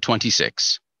Do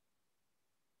 26.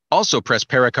 Also press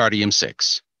pericardium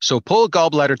 6. So pull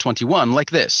gallbladder 21 like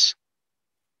this.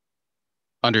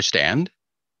 Understand?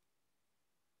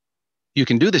 You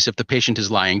can do this if the patient is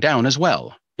lying down as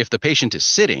well. If the patient is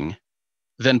sitting,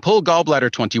 then pull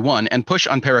gallbladder 21 and push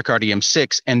on pericardium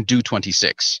 6 and Do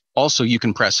 26. Also, you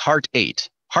can press Heart 8.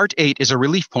 Heart 8 is a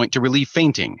relief point to relieve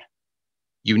fainting.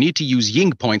 You need to use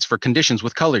Ying points for conditions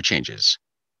with color changes.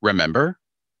 Remember?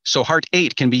 So Heart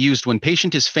 8 can be used when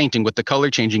patient is fainting with the color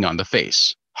changing on the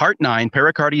face. Heart 9,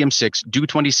 pericardium 6, Do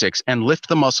 26, and lift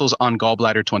the muscles on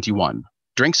gallbladder 21.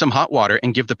 Drink some hot water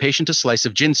and give the patient a slice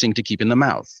of ginseng to keep in the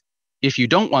mouth. If you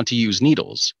don't want to use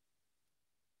needles,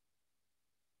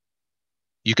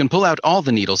 you can pull out all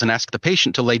the needles and ask the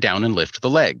patient to lay down and lift the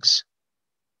legs.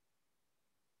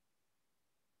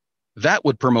 That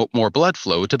would promote more blood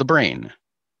flow to the brain.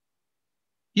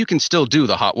 You can still do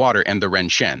the hot water and the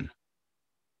Ren-Shen.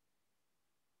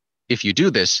 If you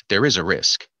do this, there is a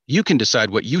risk. You can decide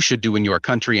what you should do in your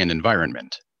country and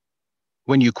environment.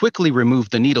 When you quickly remove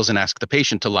the needles and ask the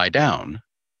patient to lie down,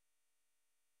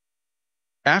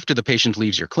 after the patient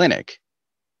leaves your clinic,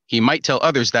 he might tell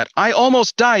others that I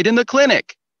almost died in the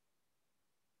clinic.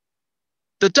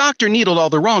 The doctor needled all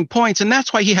the wrong points, and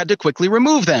that's why he had to quickly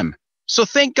remove them. So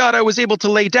thank God I was able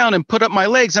to lay down and put up my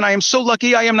legs, and I am so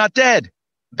lucky I am not dead.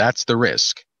 That's the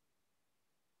risk.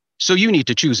 So you need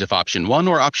to choose if option 1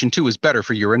 or option 2 is better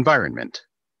for your environment.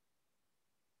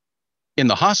 In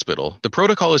the hospital, the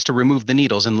protocol is to remove the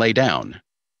needles and lay down.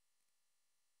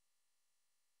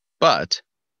 But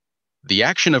the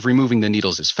action of removing the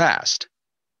needles is fast.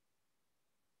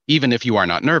 Even if you are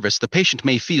not nervous, the patient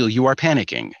may feel you are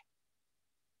panicking.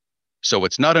 So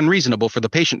it's not unreasonable for the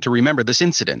patient to remember this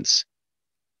incident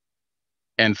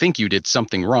and think you did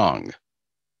something wrong.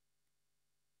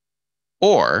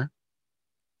 Or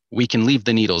we can leave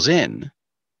the needles in,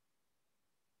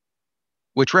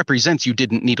 which represents you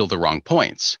didn't needle the wrong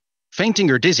points. Fainting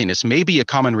or dizziness may be a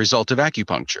common result of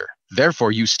acupuncture.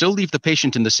 Therefore, you still leave the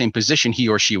patient in the same position he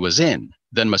or she was in.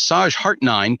 Then massage heart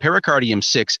 9, pericardium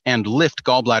 6, and lift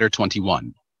gallbladder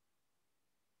 21.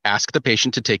 Ask the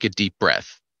patient to take a deep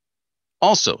breath.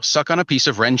 Also, suck on a piece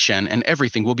of Ren Shen and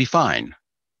everything will be fine.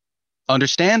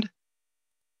 Understand?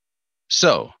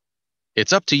 So,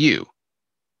 it's up to you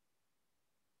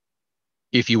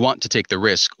if you want to take the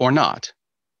risk or not.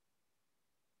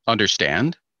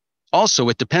 Understand? Also,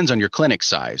 it depends on your clinic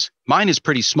size. Mine is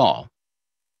pretty small,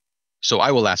 so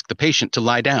I will ask the patient to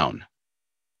lie down.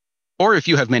 Or if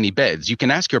you have many beds, you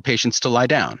can ask your patients to lie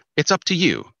down. It's up to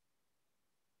you.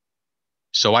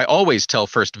 So I always tell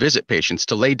first visit patients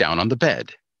to lay down on the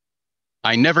bed.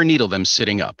 I never needle them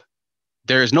sitting up.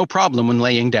 There is no problem when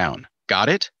laying down. Got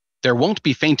it? There won't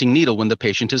be fainting needle when the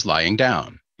patient is lying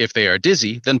down. If they are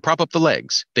dizzy, then prop up the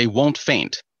legs. They won't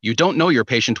faint. You don't know your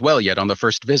patient well yet on the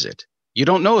first visit. You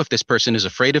don't know if this person is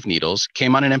afraid of needles,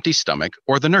 came on an empty stomach,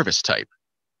 or the nervous type.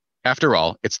 After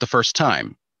all, it's the first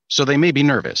time, so they may be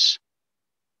nervous.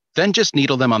 Then just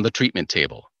needle them on the treatment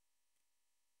table.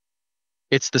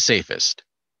 It's the safest.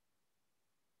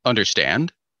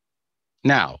 Understand?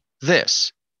 Now,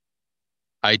 this.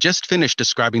 I just finished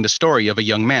describing the story of a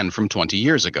young man from 20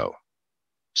 years ago.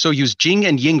 So use Jing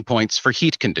and Ying points for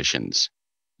heat conditions.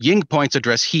 Ying points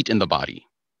address heat in the body.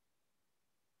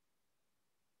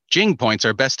 Jing points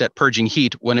are best at purging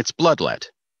heat when it's bloodlet.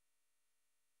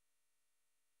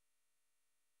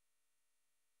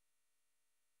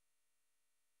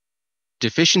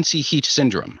 Deficiency heat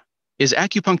syndrome. Is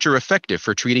acupuncture effective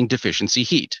for treating deficiency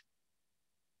heat?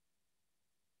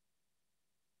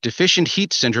 Deficient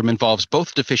heat syndrome involves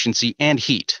both deficiency and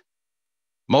heat.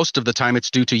 Most of the time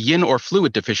it's due to yin or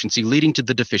fluid deficiency leading to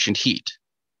the deficient heat.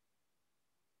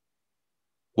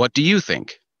 What do you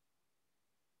think?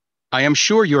 I am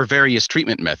sure your various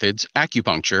treatment methods,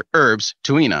 acupuncture, herbs,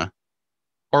 tuina,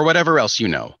 or whatever else you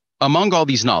know. Among all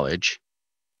these knowledge,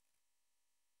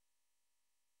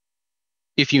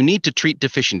 if you need to treat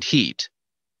deficient heat,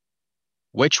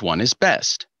 which one is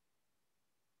best?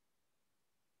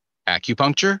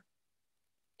 Acupuncture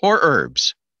or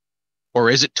herbs? Or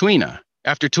is it tuina?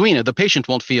 After tuina, the patient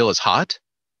won't feel as hot?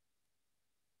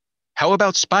 How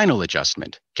about spinal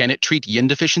adjustment? Can it treat yin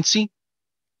deficiency?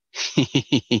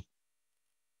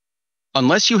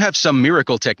 Unless you have some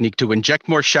miracle technique to inject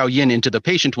more Shao Yin into the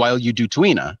patient while you do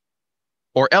tuina,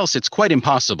 or else it's quite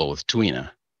impossible with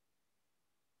tuina.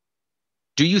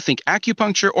 Do you think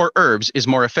acupuncture or herbs is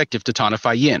more effective to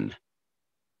tonify yin?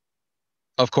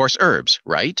 Of course herbs,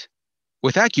 right?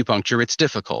 With acupuncture it's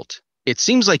difficult. It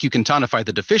seems like you can tonify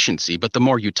the deficiency, but the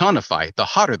more you tonify, the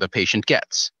hotter the patient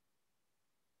gets.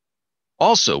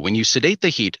 Also, when you sedate the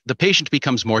heat, the patient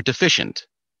becomes more deficient.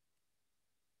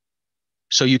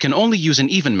 So you can only use an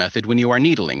even method when you are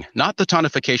needling, not the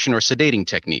tonification or sedating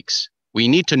techniques. We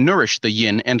need to nourish the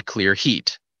yin and clear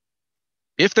heat.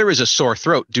 If there is a sore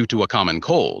throat due to a common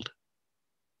cold.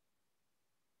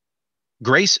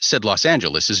 Grace said Los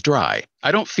Angeles is dry.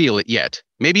 I don't feel it yet.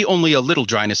 Maybe only a little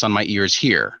dryness on my ears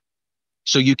here.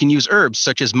 So you can use herbs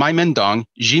such as Mai Mendong,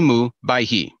 Jimu, Bai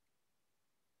He.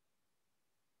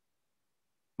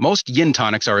 Most yin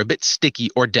tonics are a bit sticky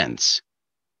or dense.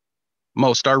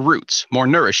 Most are roots, more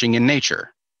nourishing in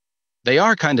nature. They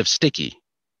are kind of sticky.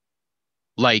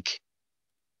 Like,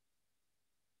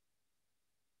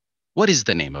 what is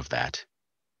the name of that?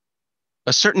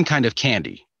 A certain kind of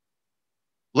candy.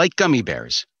 Like gummy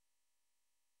bears.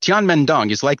 Tian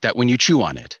Mendong is like that when you chew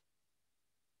on it.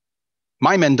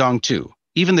 Mai Mendong too.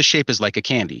 Even the shape is like a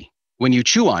candy. When you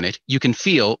chew on it, you can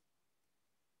feel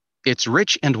it's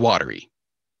rich and watery.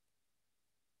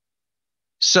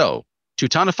 So, To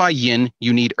tonify yin,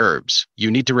 you need herbs. You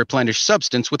need to replenish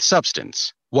substance with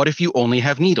substance. What if you only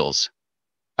have needles?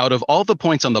 Out of all the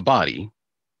points on the body,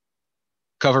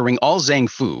 covering all Zhang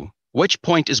Fu, which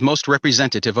point is most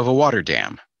representative of a water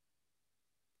dam?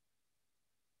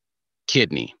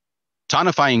 Kidney.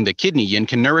 Tonifying the kidney yin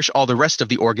can nourish all the rest of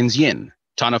the organs yin.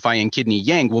 Tonifying kidney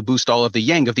yang will boost all of the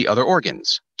yang of the other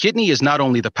organs. Kidney is not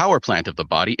only the power plant of the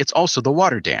body, it's also the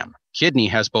water dam. Kidney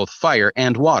has both fire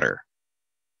and water.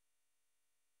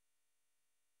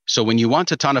 So when you want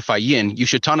to tonify yin, you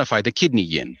should tonify the kidney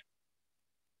yin.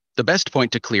 The best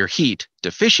point to clear heat,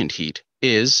 deficient heat,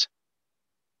 is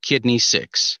kidney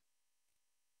 6.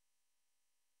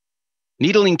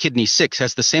 Needling kidney 6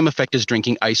 has the same effect as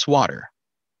drinking ice water.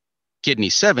 Kidney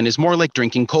 7 is more like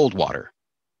drinking cold water.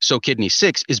 So kidney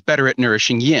 6 is better at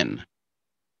nourishing yin.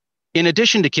 In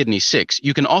addition to kidney 6,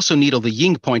 you can also needle the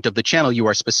yin point of the channel you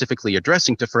are specifically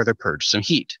addressing to further purge some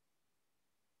heat.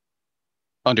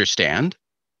 Understand?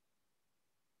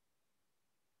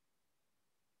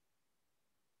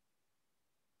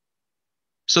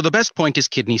 So the best point is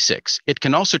kidney 6. It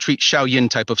can also treat Xiao Yin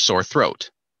type of sore throat.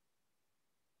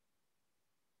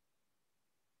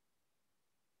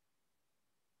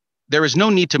 There is no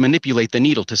need to manipulate the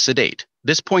needle to sedate.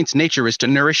 This point's nature is to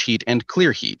nourish heat and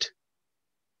clear heat.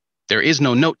 There is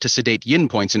no note to sedate yin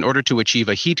points in order to achieve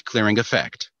a heat-clearing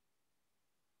effect.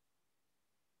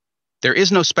 There is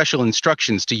no special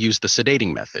instructions to use the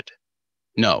sedating method.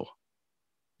 No.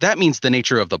 That means the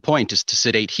nature of the point is to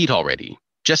sedate heat already,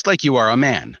 just like you are a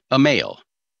man, a male.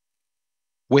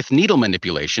 With needle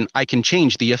manipulation, I can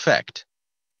change the effect.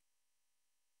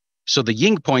 So the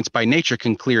yin points by nature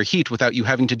can clear heat without you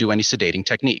having to do any sedating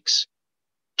techniques.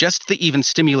 Just the even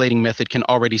stimulating method can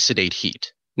already sedate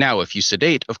heat. Now, if you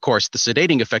sedate, of course, the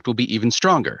sedating effect will be even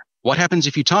stronger. What happens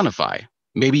if you tonify?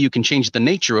 Maybe you can change the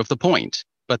nature of the point,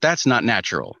 but that's not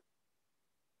natural.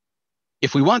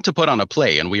 If we want to put on a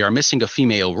play and we are missing a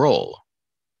female role,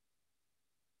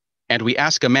 and we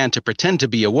ask a man to pretend to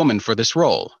be a woman for this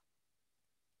role,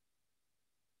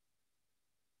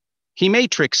 he may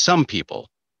trick some people,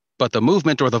 but the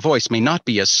movement or the voice may not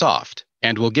be as soft,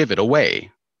 and will give it away.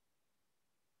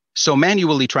 So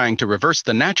manually trying to reverse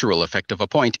the natural effect of a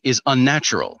point is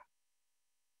unnatural.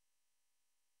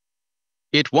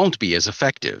 It won't be as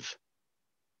effective.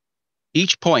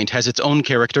 Each point has its own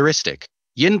characteristic.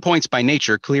 Yin points by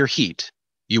nature clear heat.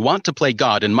 You want to play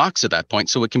God and moxa that point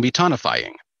so it can be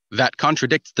tonifying. That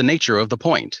contradicts the nature of the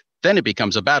point. Then it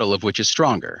becomes a battle of which is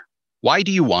stronger. Why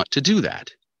do you want to do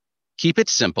that? Keep it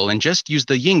simple and just use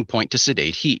the yin point to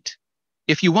sedate heat.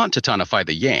 If you want to tonify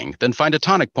the yang, then find a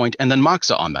tonic point and then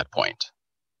moxa on that point.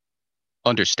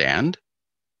 Understand?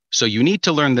 So you need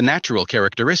to learn the natural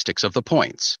characteristics of the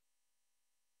points.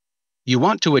 You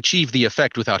want to achieve the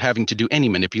effect without having to do any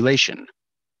manipulation.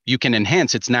 You can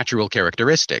enhance its natural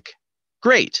characteristic.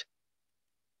 Great!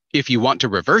 If you want to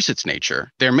reverse its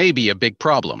nature, there may be a big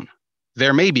problem.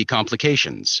 There may be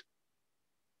complications.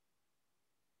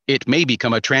 It may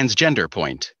become a transgender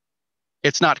point.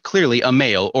 It's not clearly a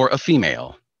male or a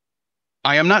female.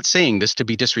 I am not saying this to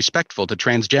be disrespectful to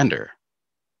transgender.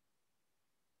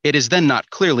 It is then not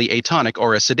clearly a tonic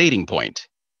or a sedating point.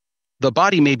 The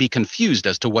body may be confused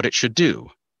as to what it should do.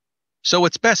 So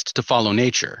it's best to follow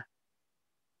nature.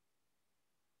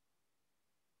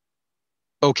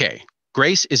 Okay,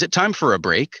 Grace, is it time for a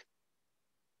break?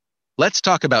 Let's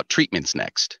talk about treatments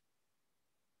next.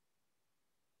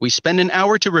 We spend an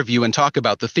hour to review and talk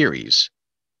about the theories.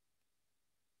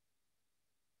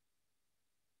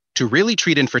 To really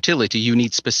treat infertility, you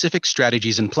need specific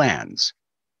strategies and plans.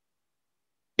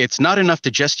 It's not enough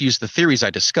to just use the theories I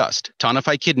discussed,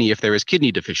 tonify kidney if there is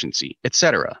kidney deficiency,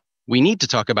 etc. We need to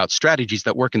talk about strategies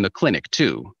that work in the clinic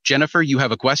too. Jennifer, you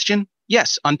have a question?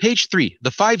 Yes, on page 3,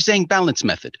 the 5 Zhang balance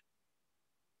method.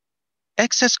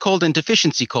 Excess cold and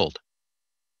deficiency cold.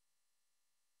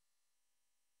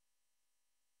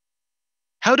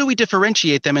 How do we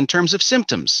differentiate them in terms of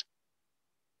symptoms?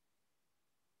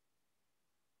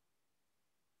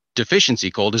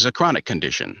 Deficiency cold is a chronic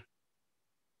condition.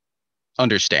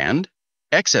 Understand?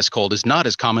 Excess cold is not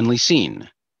as commonly seen.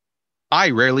 I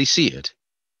rarely see it.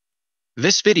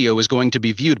 This video is going to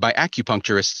be viewed by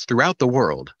acupuncturists throughout the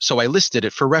world, so I listed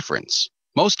it for reference.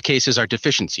 Most cases are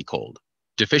deficiency cold.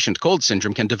 Deficient cold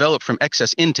syndrome can develop from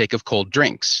excess intake of cold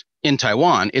drinks. In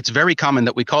Taiwan, it's very common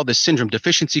that we call this syndrome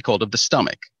deficiency cold of the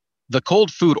stomach. The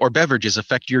cold food or beverages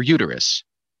affect your uterus.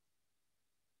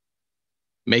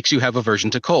 Makes you have aversion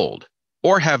to cold,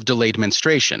 or have delayed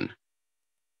menstruation,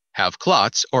 have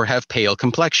clots, or have pale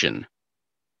complexion.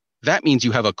 That means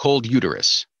you have a cold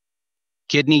uterus.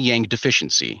 Kidney yang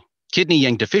deficiency. Kidney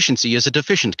yang deficiency is a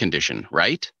deficient condition,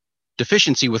 right?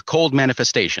 Deficiency with cold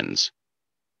manifestations.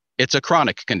 It's a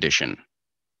chronic condition.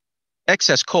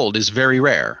 Excess cold is very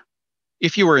rare.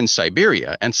 If you are in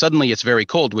Siberia and suddenly it's very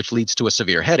cold, which leads to a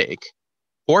severe headache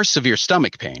or severe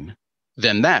stomach pain,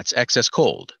 then that's excess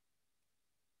cold.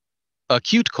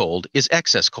 Acute cold is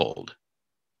excess cold.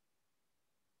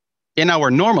 In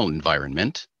our normal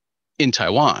environment, in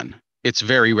Taiwan, it's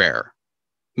very rare.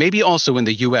 Maybe also in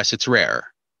the US it's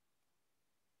rare.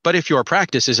 But if your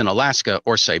practice is in Alaska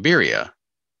or Siberia,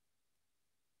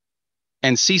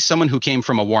 and see someone who came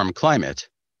from a warm climate,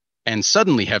 and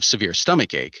suddenly have severe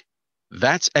stomach ache,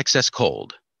 that's excess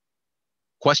cold.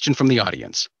 Question from the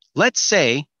audience. Let's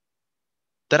say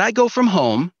that I go from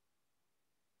home,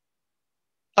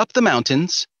 up the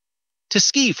mountains, to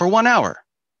ski for 1 hour.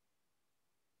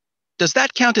 Does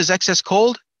that count as excess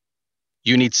cold?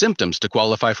 You need symptoms to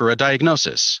qualify for a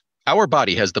diagnosis. Our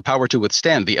body has the power to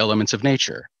withstand the elements of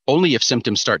nature. Only if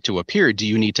symptoms start to appear do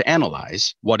you need to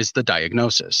analyze what is the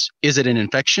diagnosis. Is it an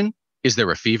infection? Is there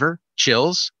a fever?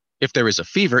 Chills? If there is a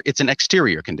fever, it's an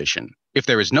exterior condition. If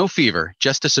there is no fever,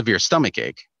 just a severe stomach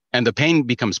ache, and the pain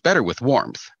becomes better with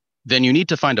warmth, then you need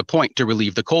to find a point to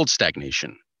relieve the cold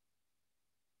stagnation.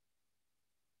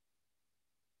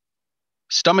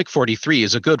 Stomach 43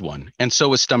 is a good one, and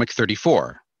so is stomach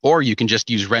 34. Or you can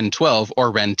just use REN 12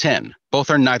 or REN 10.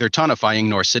 Both are neither tonifying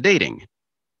nor sedating.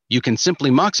 You can simply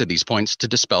moxa these points to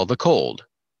dispel the cold.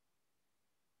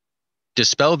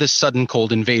 Dispel this sudden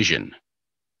cold invasion.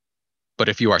 But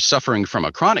if you are suffering from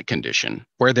a chronic condition,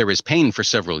 where there is pain for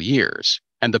several years,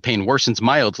 and the pain worsens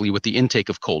mildly with the intake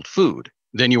of cold food,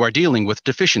 then you are dealing with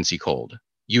deficiency cold.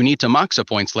 You need to moxa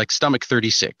points like stomach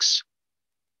 36,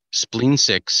 spleen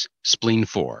 6, spleen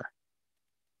 4.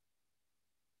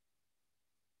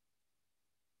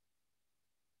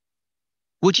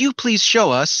 Would you please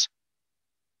show us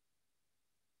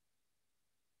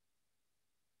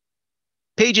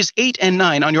pages 8 and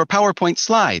 9 on your PowerPoint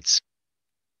slides?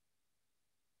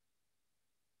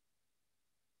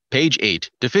 Page 8,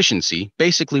 deficiency.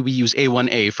 Basically, we use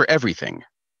A1A for everything.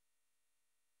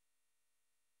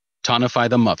 Tonify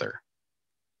the mother.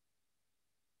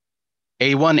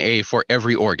 A1A for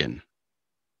every organ.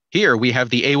 Here we have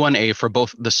the A1A for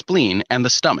both the spleen and the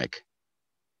stomach.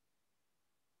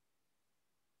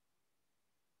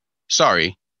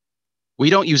 Sorry, we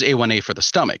don't use A1A for the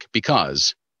stomach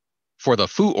because, for the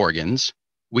Fu organs,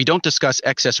 we don't discuss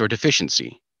excess or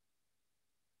deficiency.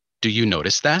 Do you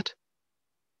notice that?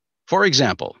 For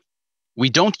example, we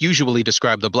don't usually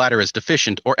describe the bladder as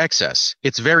deficient or excess.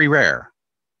 It's very rare.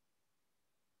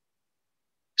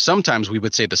 Sometimes we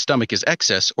would say the stomach is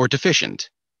excess or deficient,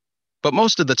 but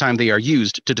most of the time they are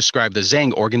used to describe the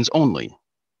Zhang organs only.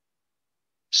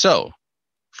 So,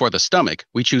 for the stomach,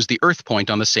 we choose the earth point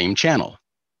on the same channel.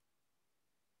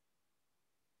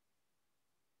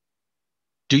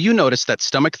 Do you notice that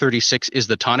stomach 36 is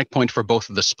the tonic point for both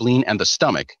the spleen and the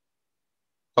stomach,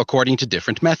 according to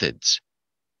different methods?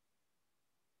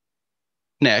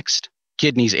 Next,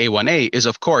 kidneys A1A is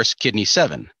of course kidney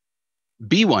 7.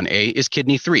 B1A is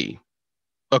kidney 3.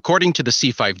 According to the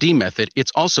C5D method,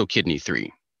 it's also kidney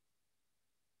 3.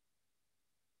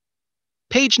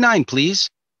 Page 9, please.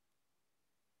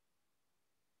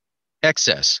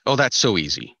 Excess. Oh, that's so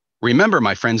easy. Remember,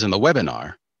 my friends in the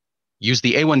webinar, use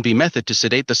the A1B method to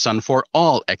sedate the sun for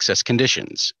all excess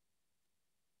conditions.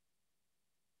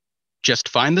 Just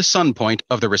find the sun point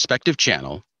of the respective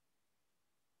channel.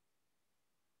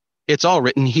 It's all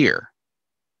written here.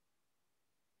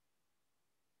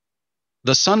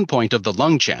 The sun point of the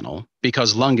lung channel,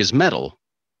 because lung is metal,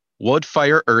 wood,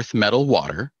 fire, earth, metal,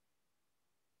 water.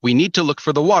 We need to look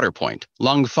for the water point,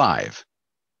 lung 5.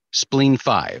 Spleen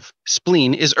 5.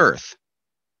 Spleen is earth.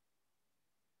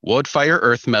 Wood, fire,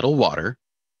 earth, metal, water.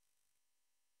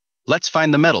 Let's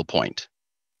find the metal point.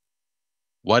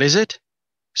 What is it?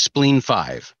 Spleen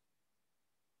 5.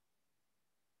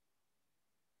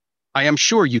 I am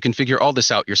sure you can figure all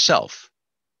this out yourself.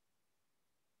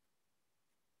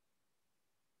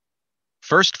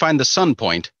 First, find the sun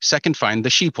point. Second, find the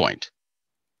Shi point.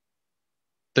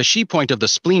 The Shi point of the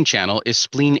spleen channel is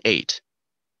spleen 8.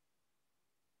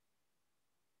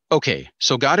 Okay,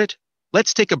 so got it?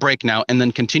 Let's take a break now and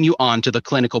then continue on to the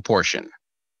clinical portion.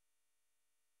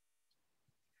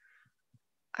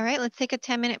 All right, let's take a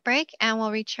 10-minute break and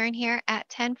we'll return here at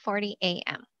 10:40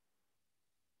 a.m.